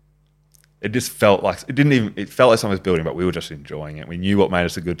it just felt like it felt like something was building, but we were just enjoying it. We knew what made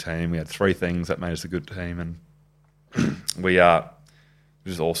us a good team. We had 3 things that made us a good team, and it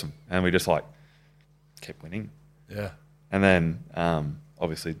was awesome. And we just like kept winning. Yeah. And then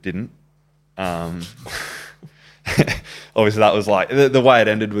obviously didn't. Obviously that was like the way it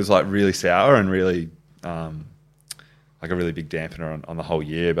ended was like really sour and really like a really big dampener on the whole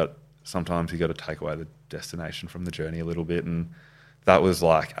year. But sometimes you got to take away the destination from the journey a little bit, and that was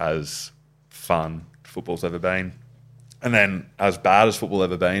like as fun football's ever been. And then as bad as football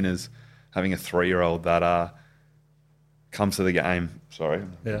ever been is having a 3-year-old that comes to the game. Sorry,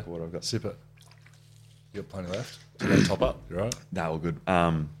 what I've got. Sip it. You got plenty left. You got to top up. You're right. No, all good.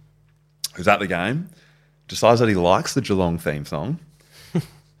 Who's at the game? Decides that he likes the Geelong theme song,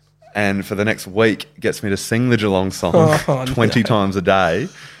 and for the next week gets me to sing the Geelong song 20 times a day.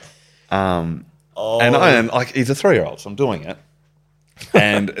 And like he's a 3-year-old, so I'm doing it.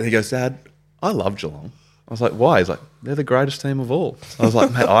 And he goes, Dad, I love Geelong. I was like, why? He's like, they're the greatest team of all. I was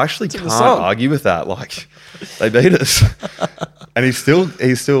like, mate, I actually can't argue with that. Like, they beat us. And he's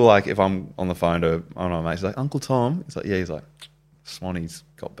still like, if I'm on the phone to one of my mates, he's like, Uncle Tom. He's like, yeah. He's like, Swannies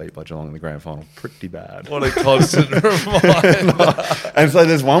got beat by Geelong in the grand final pretty bad. What a constant reminder. And so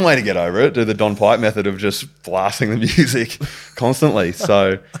there's one way to get over it, do the Don Pike method of just blasting the music constantly.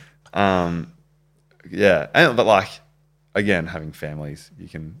 So, yeah. But like, again, having families, you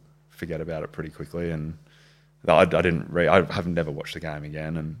can forget about it pretty quickly. And I have never watched the game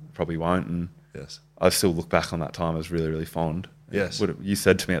again and probably won't. And yes, I still look back on that time as really, really fond. Yes. You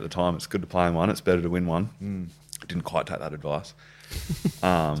said to me at the time, it's good to play in one, it's better to win one. I didn't quite take that advice.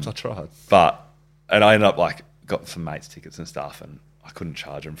 I tried. And I ended up like got some mates tickets and stuff, and I couldn't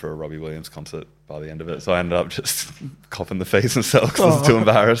charge them for a Robbie Williams concert by the end of it. So I ended up just copping the fees myself because I was too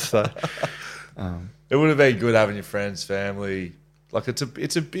embarrassed. So it would have been good having your friends, family. Like it's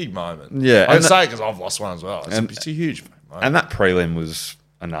a big moment. Yeah, I say because I've lost one as well. It's a huge moment. And that prelim was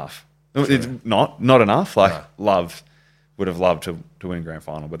enough. It's not enough. Like would have loved to win a grand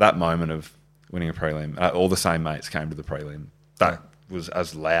final, but that moment of winning a prelim, all the same mates came to the prelim. That was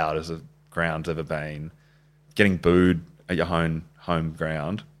as loud as the ground's ever been. Getting booed at your home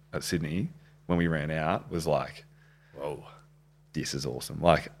ground at Sydney when we ran out was like, whoa, this is awesome.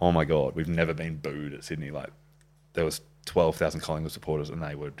 Like, oh my God, we've never been booed at Sydney. Like, there was 12,000 Collingwood supporters and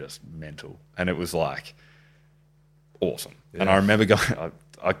they were just mental. And it was like awesome. Yeah. And I remember going,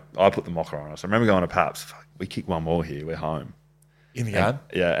 I put the mocker on us. I remember going to Paps, we kick one more here, we're home. In the game?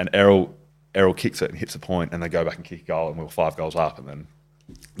 Yeah, and Errol kicks it and hits a point and they go back and kick a goal and we're 5 goals up and then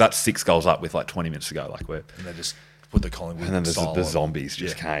that's 6 goals up with like 20 minutes to go. Like and they just put the Collingwood and then the zombies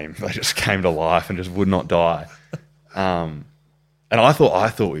just came. They just came to life and just would not die. And I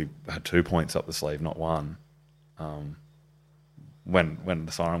thought we had 2 points up the sleeve, not one. When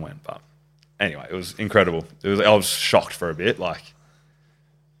the siren went, but anyway, it was incredible. I was shocked for a bit. Like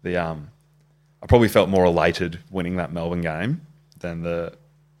I probably felt more elated winning that Melbourne game than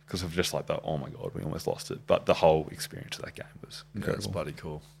because of just like oh my God, we almost lost it. But the whole experience of that game was incredible. That's bloody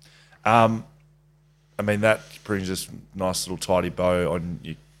cool. I mean, that brings us a nice little tidy bow on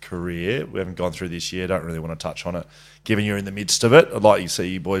your career. We haven't gone through this year. Don't really want to touch on it. Given you're in the midst of it, I'd like you to see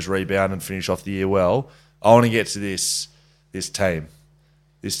you boys rebound and finish off the year well. I want to get to this team.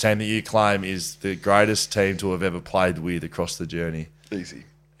 This team that you claim is the greatest team to have ever played with across the journey. Easy.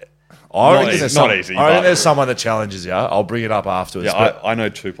 I reckon there's someone that challenges you. I'll bring it up afterwards. Yeah, I know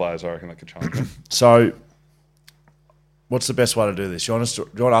 2 players I reckon that could challenge them. So, what's the best way to do this? You want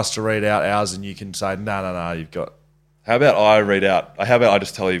us to read out ours and you can say, no, you've got... How about I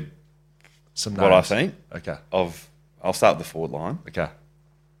just tell you some what I think? Okay. I'll start with the forward line. Okay.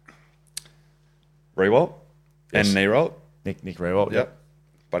 Rewalt Yes. and Nero. Nick Rewalt. Yep.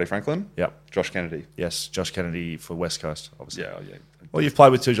 Buddy Franklin. Yep. Josh Kennedy. Yes, Josh Kennedy for West Coast, obviously. Yeah. Well, you've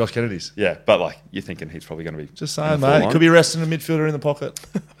played with 2 Josh Kennedys. Yeah, but like you're thinking he's probably going to be just saying, mate. Could be resting a midfielder in the pocket.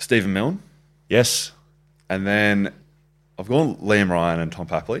 Stephen Milne. Yes. And then I've gone Liam Ryan and Tom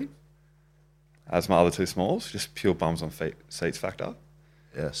Papley as my other 2 smalls, just pure bums on seats factor.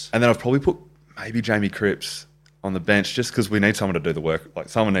 Yes. And then I've probably put maybe Jamie Cripps on the bench just because we need someone to do the work. Like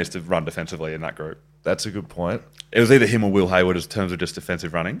someone needs to run defensively in that group. That's a good point. It was either him or Will Hayward in terms of just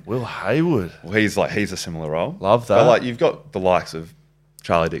defensive running. Will Hayward. Well, he's a similar role. Love that. But like you've got the likes of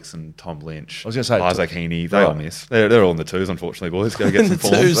Charlie Dixon, Tom Lynch, I was going to say Isaac Heaney. They all miss. They're all in the 2s, unfortunately, boys. Go get some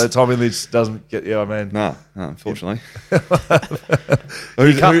form. So Tommy Lynch doesn't get you. I mean, no, unfortunately.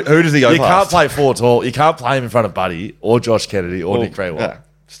 Who does he go past? You can't play 4 tall. You can't play him in front of Buddy or Josh Kennedy or Nick Rewalt. Yeah,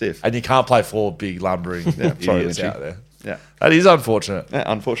 stiff. And you can't play 4 big lumbering idiots out there. Yeah, that is unfortunate. Yeah,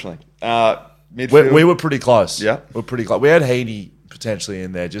 unfortunately. Midfield. We were pretty close. Yeah, we're pretty close. We had Heaney potentially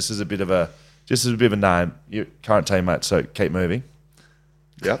in there just as a bit of a name. Your current teammate, so keep moving.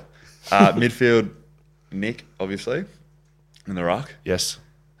 Yep. Midfield, Nick, obviously, in the ruck. Yes.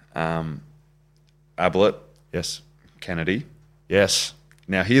 Ablett. Yes. Kennedy. Yes.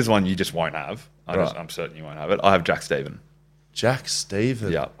 Now, here's one you just won't have. I'm certain you won't have it. I have Jack Stephen. Jack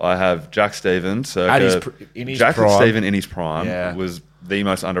Stephen. Yeah, I have Jack Stephen. In his Jack prime. Stephen in his prime was the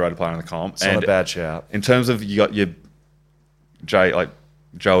most underrated player in the comp. It's not a bad shout. In terms of you got your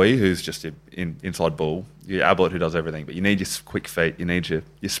Joey, who's just your inside ball, your Ablett, who does everything, but you need your quick feet, you need your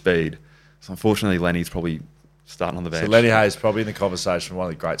speed. So unfortunately, Lenny's probably starting on the bench. So Lenny Hayes probably in the conversation, one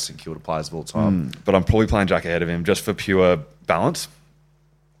of the great St Kilda players of all time. But I'm probably playing Jack ahead of him just for pure balance.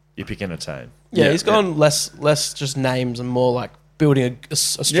 You're picking a team. Yeah, he's gone less just names and more like building a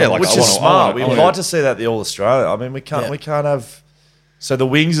strong, like, which I is wanna- smart. I We'd wanna- like to see that the All Australia. I mean, we can't have. So the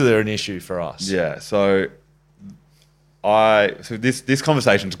wings are an issue for us. Yeah, so this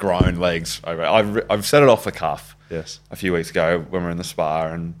conversation's grown legs over. I've set it off the cuff. Yes. A few weeks ago when we were in the spa,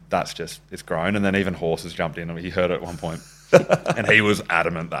 and it's grown. And then even Horses jumped in, and he heard it at one point, and he was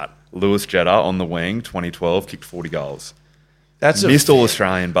adamant that Lewis Jetta on the wing, 2012, kicked 40 goals. That's missed All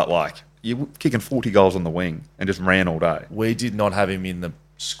Australian, but like you were kicking 40 goals on the wing and just ran all day. We did not have him in the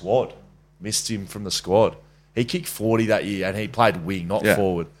squad. Missed him from the squad. He kicked 40 that year, and he played wing, not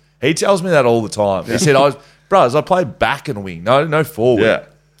forward. He tells me that all the time. He said, I played back and wing, no forward. Yeah.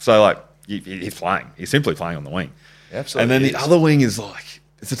 So like he's playing. He's simply playing on the wing. Absolutely. And then the other wing is like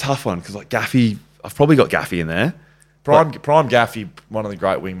it's a tough one because like Gaffey, I've probably got Gaffey in there. Prime Gaffey, one of the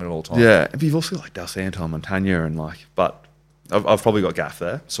great wingmen of all time. Yeah, and you've also got like Del Santo and Montagna and like, but I've probably got Gaff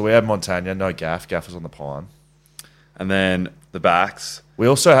there. So we had Montagna, no Gaff. Gaff was on the pine. And then the backs. We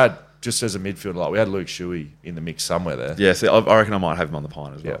also had, just as a midfielder, like we had Luke Shuey in the mix somewhere there. Yeah, so I reckon I might have him on the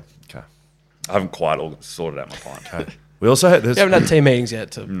pine as well. Yeah, okay. I haven't quite all sorted out my pine. Okay. We also had We haven't had team meetings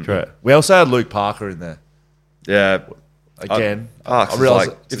yet. Correct. We also had Luke Parker in there. Yeah. Again, Parks I is realise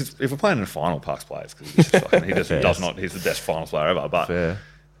like, if we're playing in a final, Parks plays because he just does not. He's the best finals player ever. But fair.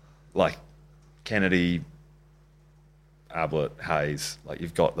 Like Kennedy, Ablett, Hayes, like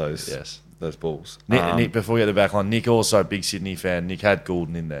you've got those balls. Nick, before we get the back line, Nick also a big Sydney fan. Nick had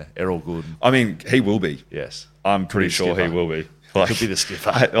Goulden in there, Errol Goulden. I mean, he will be. Yes, I'm pretty sure he will be. Like, could be the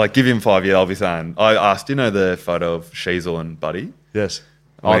skipper. Like give him 5 years. I'll be saying. I asked, the photo of Sheasel and Buddy? Yes.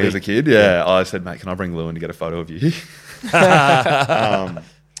 When he was a kid, I said, mate, can I bring Lewin to get a photo of you?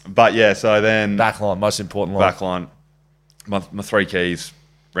 But yeah, so then backline, most important line. Backline, my three keys: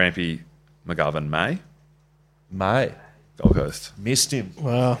 Rampy, McGovern, May. Gold Coast. Missed him.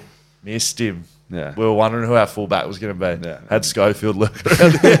 Wow. Missed him. Yeah. We were wondering who our fullback was going to be. Yeah. Had Schofield lurking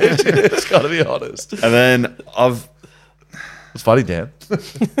around the edge. It's got to be honest. And then It's funny, Dan.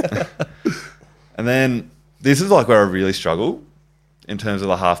 And then this is like where I really struggle in terms of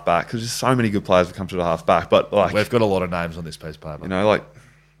the half back because there's so many good players that come to the half back, but like We've got a lot of names on this piece of paper. like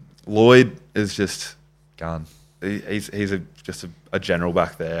Lloyd is just Gun. he's just a general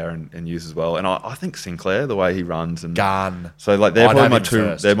back there and uses well. And I think Sinclair, the way he runs and Gun. So like they're I'd probably have my him two.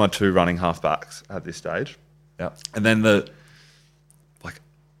 first. They're my two running half backs at this stage. Yeah. And then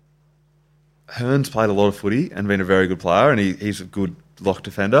Hearn's played a lot of footy and been a very good player, and he's a good lock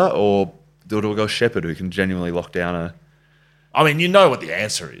defender. Or do we go Shepherd, who can genuinely lock down a? I mean, you know what the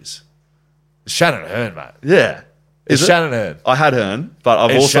answer is. It's Shannon Hearn, mate. Yeah, It's Shannon Hearn. I had Hearn, but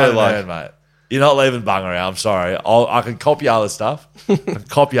I've It's also Shannon like Hearn, mate. You're not leaving Bungaroo. I'm sorry. I can copy other stuff.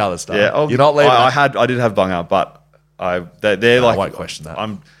 yeah. You're not leaving. I did have Bunga, but they're like I won't question that.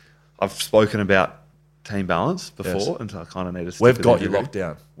 I've spoken about team balance before, Yes. and so I kind of need to. We've got you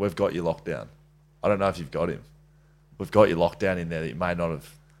locked down. I don't know if you've got him. We've got you locked down in there that you may not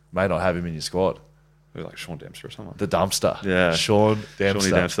have him in your squad. Like Sean Dempster or someone. The dumpster. Yeah. Sean Dempster.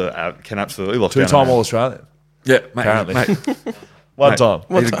 Shawnee Dempster can absolutely lock down. Two-time All-Australian. Yeah, mate, apparently. Mate, One time.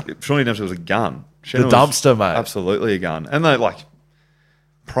 Shawnee Dempster was a gun. The dumpster, mate. Absolutely a gun. And they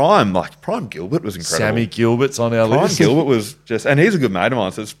Prime Gilbert was incredible. Sammy Gilbert's on our Prime list. Gilbert was just, and he's a good mate of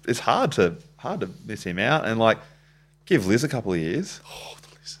mine, so it's hard to miss him out. And give Liz a couple of years. Oh, the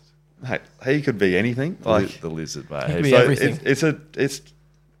lizard. Mate, he could be anything. The lizard, mate. He could be everything. It's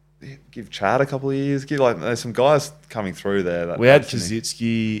give Chad a couple of years. There's some guys coming through there. We had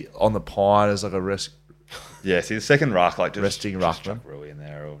Kaczynski on the pine as like a rest. Yeah, see the second ruck, Resting just ruckman. chuck Rui in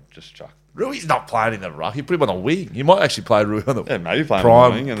there, or just chuck. Rui's not playing in the ruck. You put him on the wing. You might actually play Rui on the Maybe playing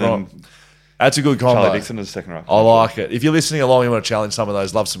prime, on the wing, and prime. then That's a good combo. Charlie Dixon as a second ruck. I like it. If you're listening along, you want to challenge some of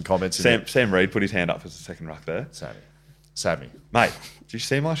those, love some comments. Sam Reid put his hand up as the second ruck there. Sammy. Mate, did you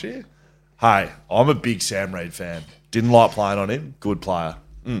see him last year? Hey, I'm a big Sam Reid fan. Didn't like playing on him. Good player.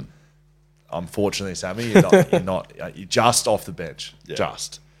 Unfortunately, Sammy, you're just off the bench. Yeah.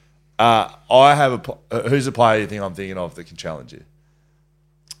 Just. I have who's a player you think I'm thinking of that can challenge you?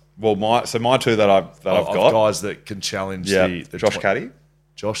 Well, my two that I've got guys that can challenge the Josh Caddy.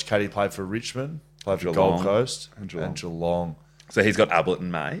 Josh Caddy played for Richmond, played for Geelong. Gold Coast And Geelong. So he's got Ablett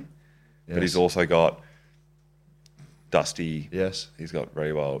and May, but he's also got Dusty. Yes, he's got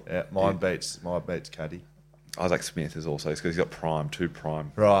very well. Yeah, mine beats Caddy. Isaac Smith is also because he's got two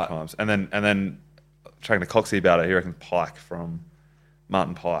prime Right. primes, and then chatting to Coxie about it, he reckons Pike from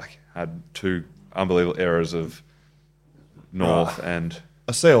Martin Pike had two unbelievable errors of North and.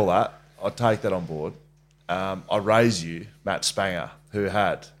 I see all that. I take that on board. I raise you Matt Spanger, who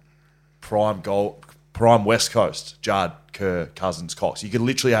had prime West Coast, Judd, Kerr, Cousins, Cox. You could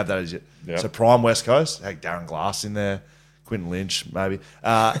literally have that as your. Yep. So prime West Coast, had Darren Glass in there, Quinton Lynch, maybe.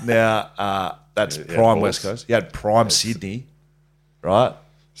 That's prime West Coast. He had prime Sydney, right?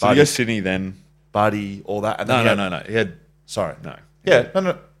 So you go Sydney then. Buddy, all that. And No. He had... Sorry. No. Yeah,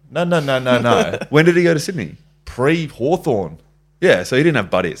 no. When did he go to Sydney? Pre-Hawthorn. Yeah, so he didn't have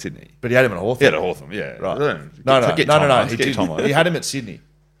Buddy at Sydney. But he had him at Hawthorn. He had a Hawthorn, yeah. Right. No. He did. He had him at Sydney.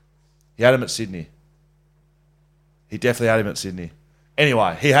 He definitely had him at Sydney.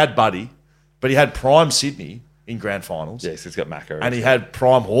 Anyway, he had Buddy, but he had prime Sydney in grand finals. Yes, he's got Macca. And he had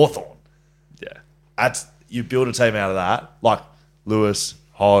prime Hawthorn. Yeah. You build a team out of that, like Lewis,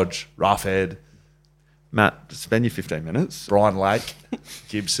 Hodge, Roughhead, Matt, just spend your 15 minutes. Brian Lake,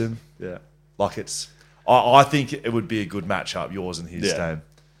 Gibson. Yeah. Like I think it would be a good matchup, yours and his team.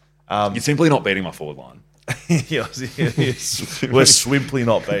 You're simply not beating my forward line. We're swimply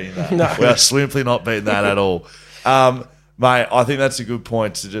not beating that. No. We are swimply not beating that at all. Mate, I think that's a good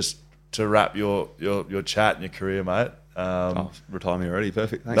point to wrap your chat and your career, mate. Retire me already.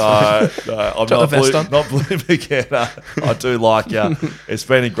 Perfect. Thanks. No, I'm not Blue Beginner. I do like you. It's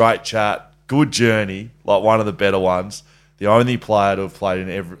been a great chat. Good journey, like one of the better ones. The only player to have played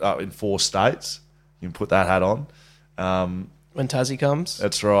in 4 states. You can put that hat on. When Tassie comes.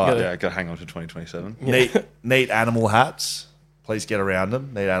 That's right. Got to hang on to 2027. Neat animal hats. Please get around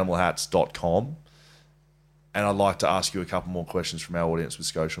them. Neatanimalhats.com. And I'd like to ask you a couple more questions from our audience with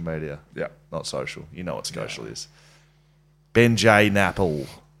social media. Yeah. Not social. You know what social is. Ben J. Napple.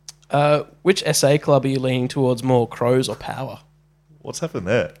 Which SA club are you leaning towards more, Crows or Power? What's happened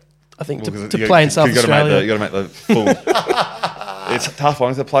there? I think to play in South Australia. You got to make the full. It's a tough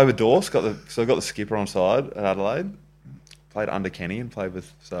one. I play with Dorse. Got the skipper on side at Adelaide. Played under Kenny and played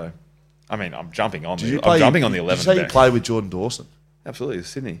with. So, I mean, I'm jumping on. I'm jumping on the 11th. Did you say you played with Jordan Dawson? Absolutely,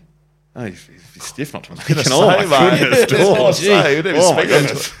 Sydney. Oh, he's stiff not to make it. Oh my goodness, Dawes.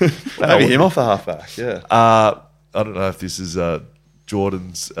 Maybe him off the halfback. Yeah. I don't know if this is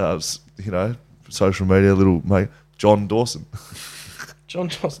Jordan's, social media little mate, John Dawson. John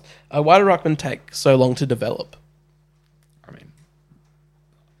Dawson. Why do ruckmen take so long to develop? I mean,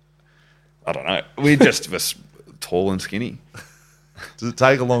 I don't know. We just were tall and skinny. Does it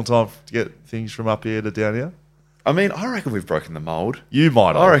take a long time to get things from up here to down here? I mean, I reckon we've broken the mould. You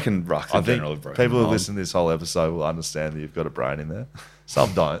might have. I reckon rucks in general have broken the mould. People who listen to this whole episode will understand that you've got a brain in there.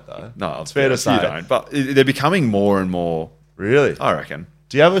 Some don't, though. No, it's fair to say. You don't, but they're becoming more and more. Really? I reckon.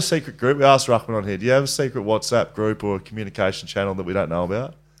 Do you have a secret group? We asked Ruckman on here. Do you have a secret WhatsApp group or a communication channel that we don't know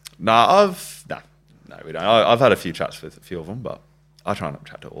about? No, we don't. I've had a few chats with a few of them, but I try not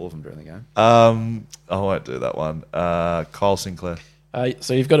to chat to all of them during the game. I won't do that one. Kyle Sinclair.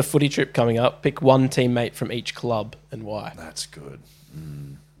 So you've got a footy trip coming up. Pick one teammate from each club and why. That's good.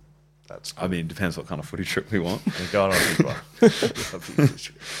 That's good. I mean, it depends what kind of footy trip we want. You're going on a big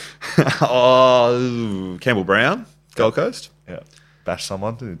one. Campbell Brown, Gold Coast. Yeah. Bash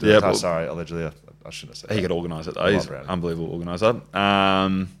someone? Sorry, allegedly. I shouldn't have said that. He could organise it, though. He's an unbelievable organiser.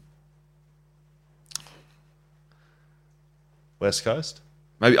 West Coast?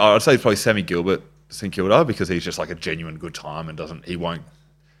 Maybe I'd say probably Sammy Gilbert, St Kilda, because he's just like a genuine good time and he's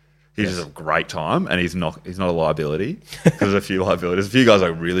just a great time and he's not a liability. Because there's a few liabilities. A few guys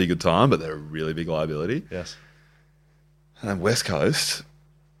are really good time, but they're a really big liability. Yes. And then West Coast,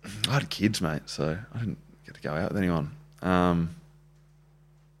 I had kids, mate, so I didn't get to go out with anyone.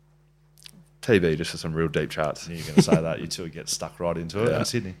 TB, just for some real deep chats. You're going to say that. You two would get stuck right into it. Yeah. And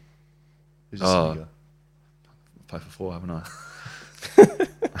Sydney. Who's your Sydney guy? Play for 4, haven't I?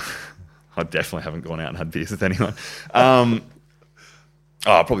 I definitely haven't gone out and had beers with anyone.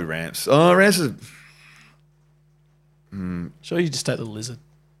 Probably Ramps. Ramps is... Sure, you just take the Lizard.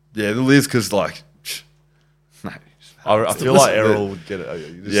 Yeah, the Liz, because no. I feel like Errol would get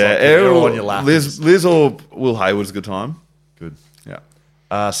it. Errol on your lap. Liz or Will Hayward's a good time. Good.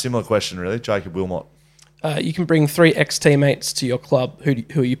 Yeah. Similar question, really. Jacob Wilmot. You can bring 3 ex-teammates to your club.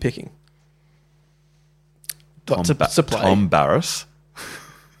 Who are you picking? To play. Tom Barras.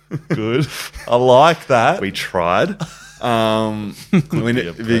 Good. I like that. We tried. Could be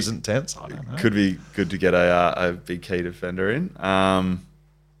a present tense. I don't know. Could be good to get a big key defender in. I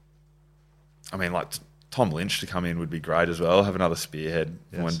mean, like Tom Lynch to come in would be great as well. Have another spearhead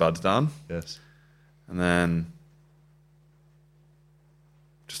when Bud's done. Yes. And then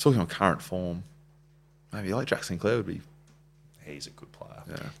just talking on current form, maybe like Jack Sinclair would be. He's a good player.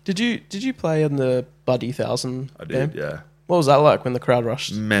 Yeah. Did you play in the Buddy 1000? I did. Yeah. What was that like when the crowd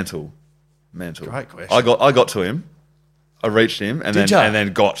rushed? Mental. Great question. I got to him. I reached him and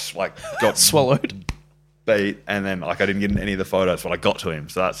then got swallowed, beat, and then I didn't get in any of the photos, but I got to him.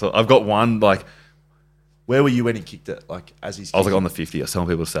 So I've got one Where were you when he kicked it? Like as he's I was like on the 50. I was telling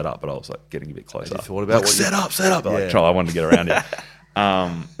people to set up, but I was like getting a bit closer. Have you thought about like, set up. Yeah. I wanted to get around it.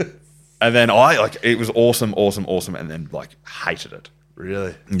 And then it was awesome, and then like hated it.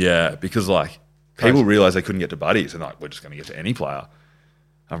 Really? Yeah, because like people realised they couldn't get to buddies, and like we're just going to get to any player.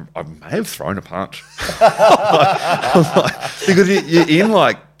 I may have thrown a punch because you're in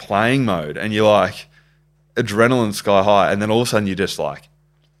like playing mode, and you're like adrenaline sky high, and then all of a sudden you're just like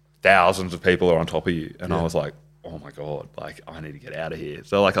thousands of people are on top of you, and I was like, oh my god, like I need to get out of here.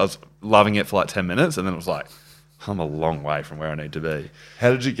 So like I was loving it for like 10 minutes, and then it was like I'm a long way from where I need to be.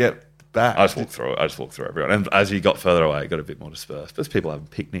 How did you get back? I just walked through it. I just walked through everyone. And as you got further away, it got a bit more dispersed. There's people having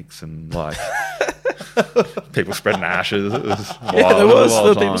picnics and like people spreading ashes. It was wild. Yeah, there was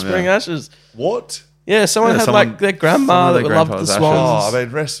wild people spreading ashes. What? Yeah, someone had like their grandma that loved the Swans. Oh, I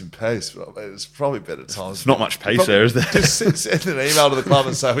mean, rest in peace. But I mean, it's probably better times. There's not much peace there, is there? Just send an email to the club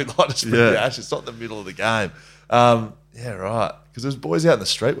and say we'd like to spread the ashes. It's not the middle of the game. Yeah, right. Because there's boys out in the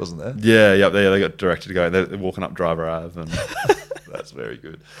street, wasn't there? Yeah, they got directed to go. They're walking up Driver Ave. And that's very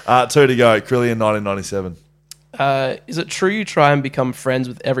good. 2 to go. Crillian, 1997. Is it true you try and become friends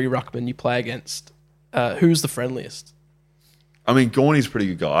with every ruckman you play against? Who's the friendliest? I mean, Gorney's a pretty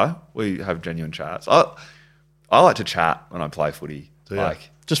good guy. We have genuine chats. I like to chat when I play footy.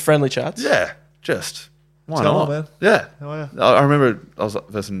 Like just friendly chats? Yeah, just why Tell not? on, man. Yeah. How are you? I remember I was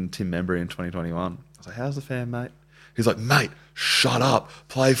versing Tim Membry in 2021. I was like, how's the fan, mate? He's like, mate, shut up,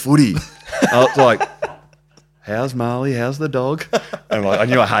 play footy. I was like, how's Marley? How's the dog? And like, I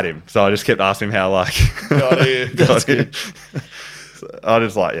knew I had him, so I just kept asking him how like Got you. That's good. So I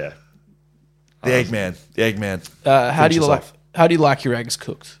just like, yeah. The Eggman. How do you like your eggs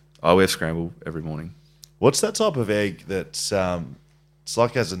cooked? Oh, we have scramble every morning. What's that type of egg that's it's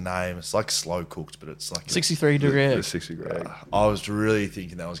like has a name? It's like slow cooked, but it's like 63-degree egg. It's 60 degree egg. I was really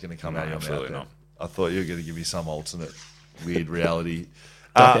thinking that was going to come out of your absolutely mouth. not. I thought you were going to give me some alternate weird reality.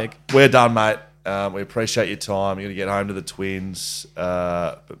 Duck egg. We're done, mate. We appreciate your time. You're going to get home to the twins,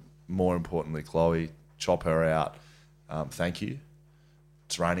 but more importantly, Chloe, chop her out. Thank you.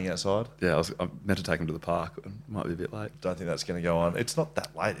 It's raining outside. Yeah, I meant to take him to the park. It might be a bit late. Don't think that's going to go on. It's not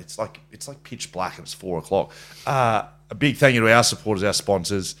that late. It's like pitch black and it's 4:00. A big thank you to our supporters, our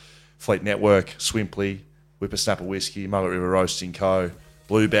sponsors, Fleet Network, Swimply, Whippersnapper Whiskey, Margaret River Roasting Co.,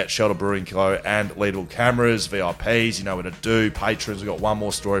 Blue Bet, Shelter Brewing Co., and Leadable Cameras, VIPs. You know what to do. Patrons, we've got one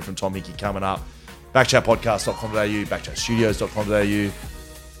more story from Tom Hickey coming up. BackChatPodcast.com.au, BackChatStudios.com.au.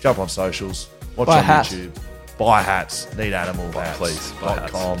 Jump on socials. Watch Buy on hats. YouTube. Buy hats. Need animal hats. Please, buy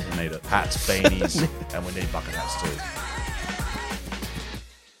hats. .com. I need it. Hats, beanies, and we need bucket hats too.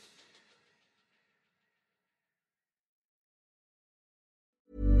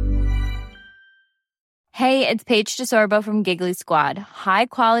 Hey, it's Paige DeSorbo from Giggly Squad. High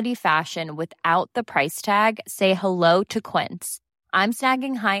quality fashion without the price tag. Say hello to Quince. I'm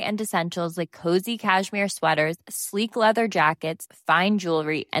snagging high-end essentials like cozy cashmere sweaters, sleek leather jackets, fine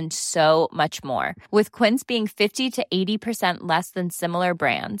jewelry, and so much more. With Quince being 50 to 80% less than similar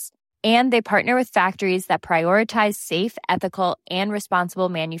brands. And they partner with factories that prioritize safe, ethical, and responsible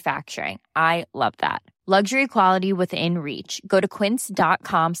manufacturing. I love that. Luxury quality within reach. Go to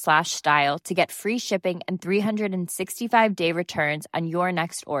quince.com/style to get free shipping and 365-day returns on your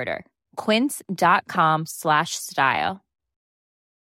next order. Quince.com/style.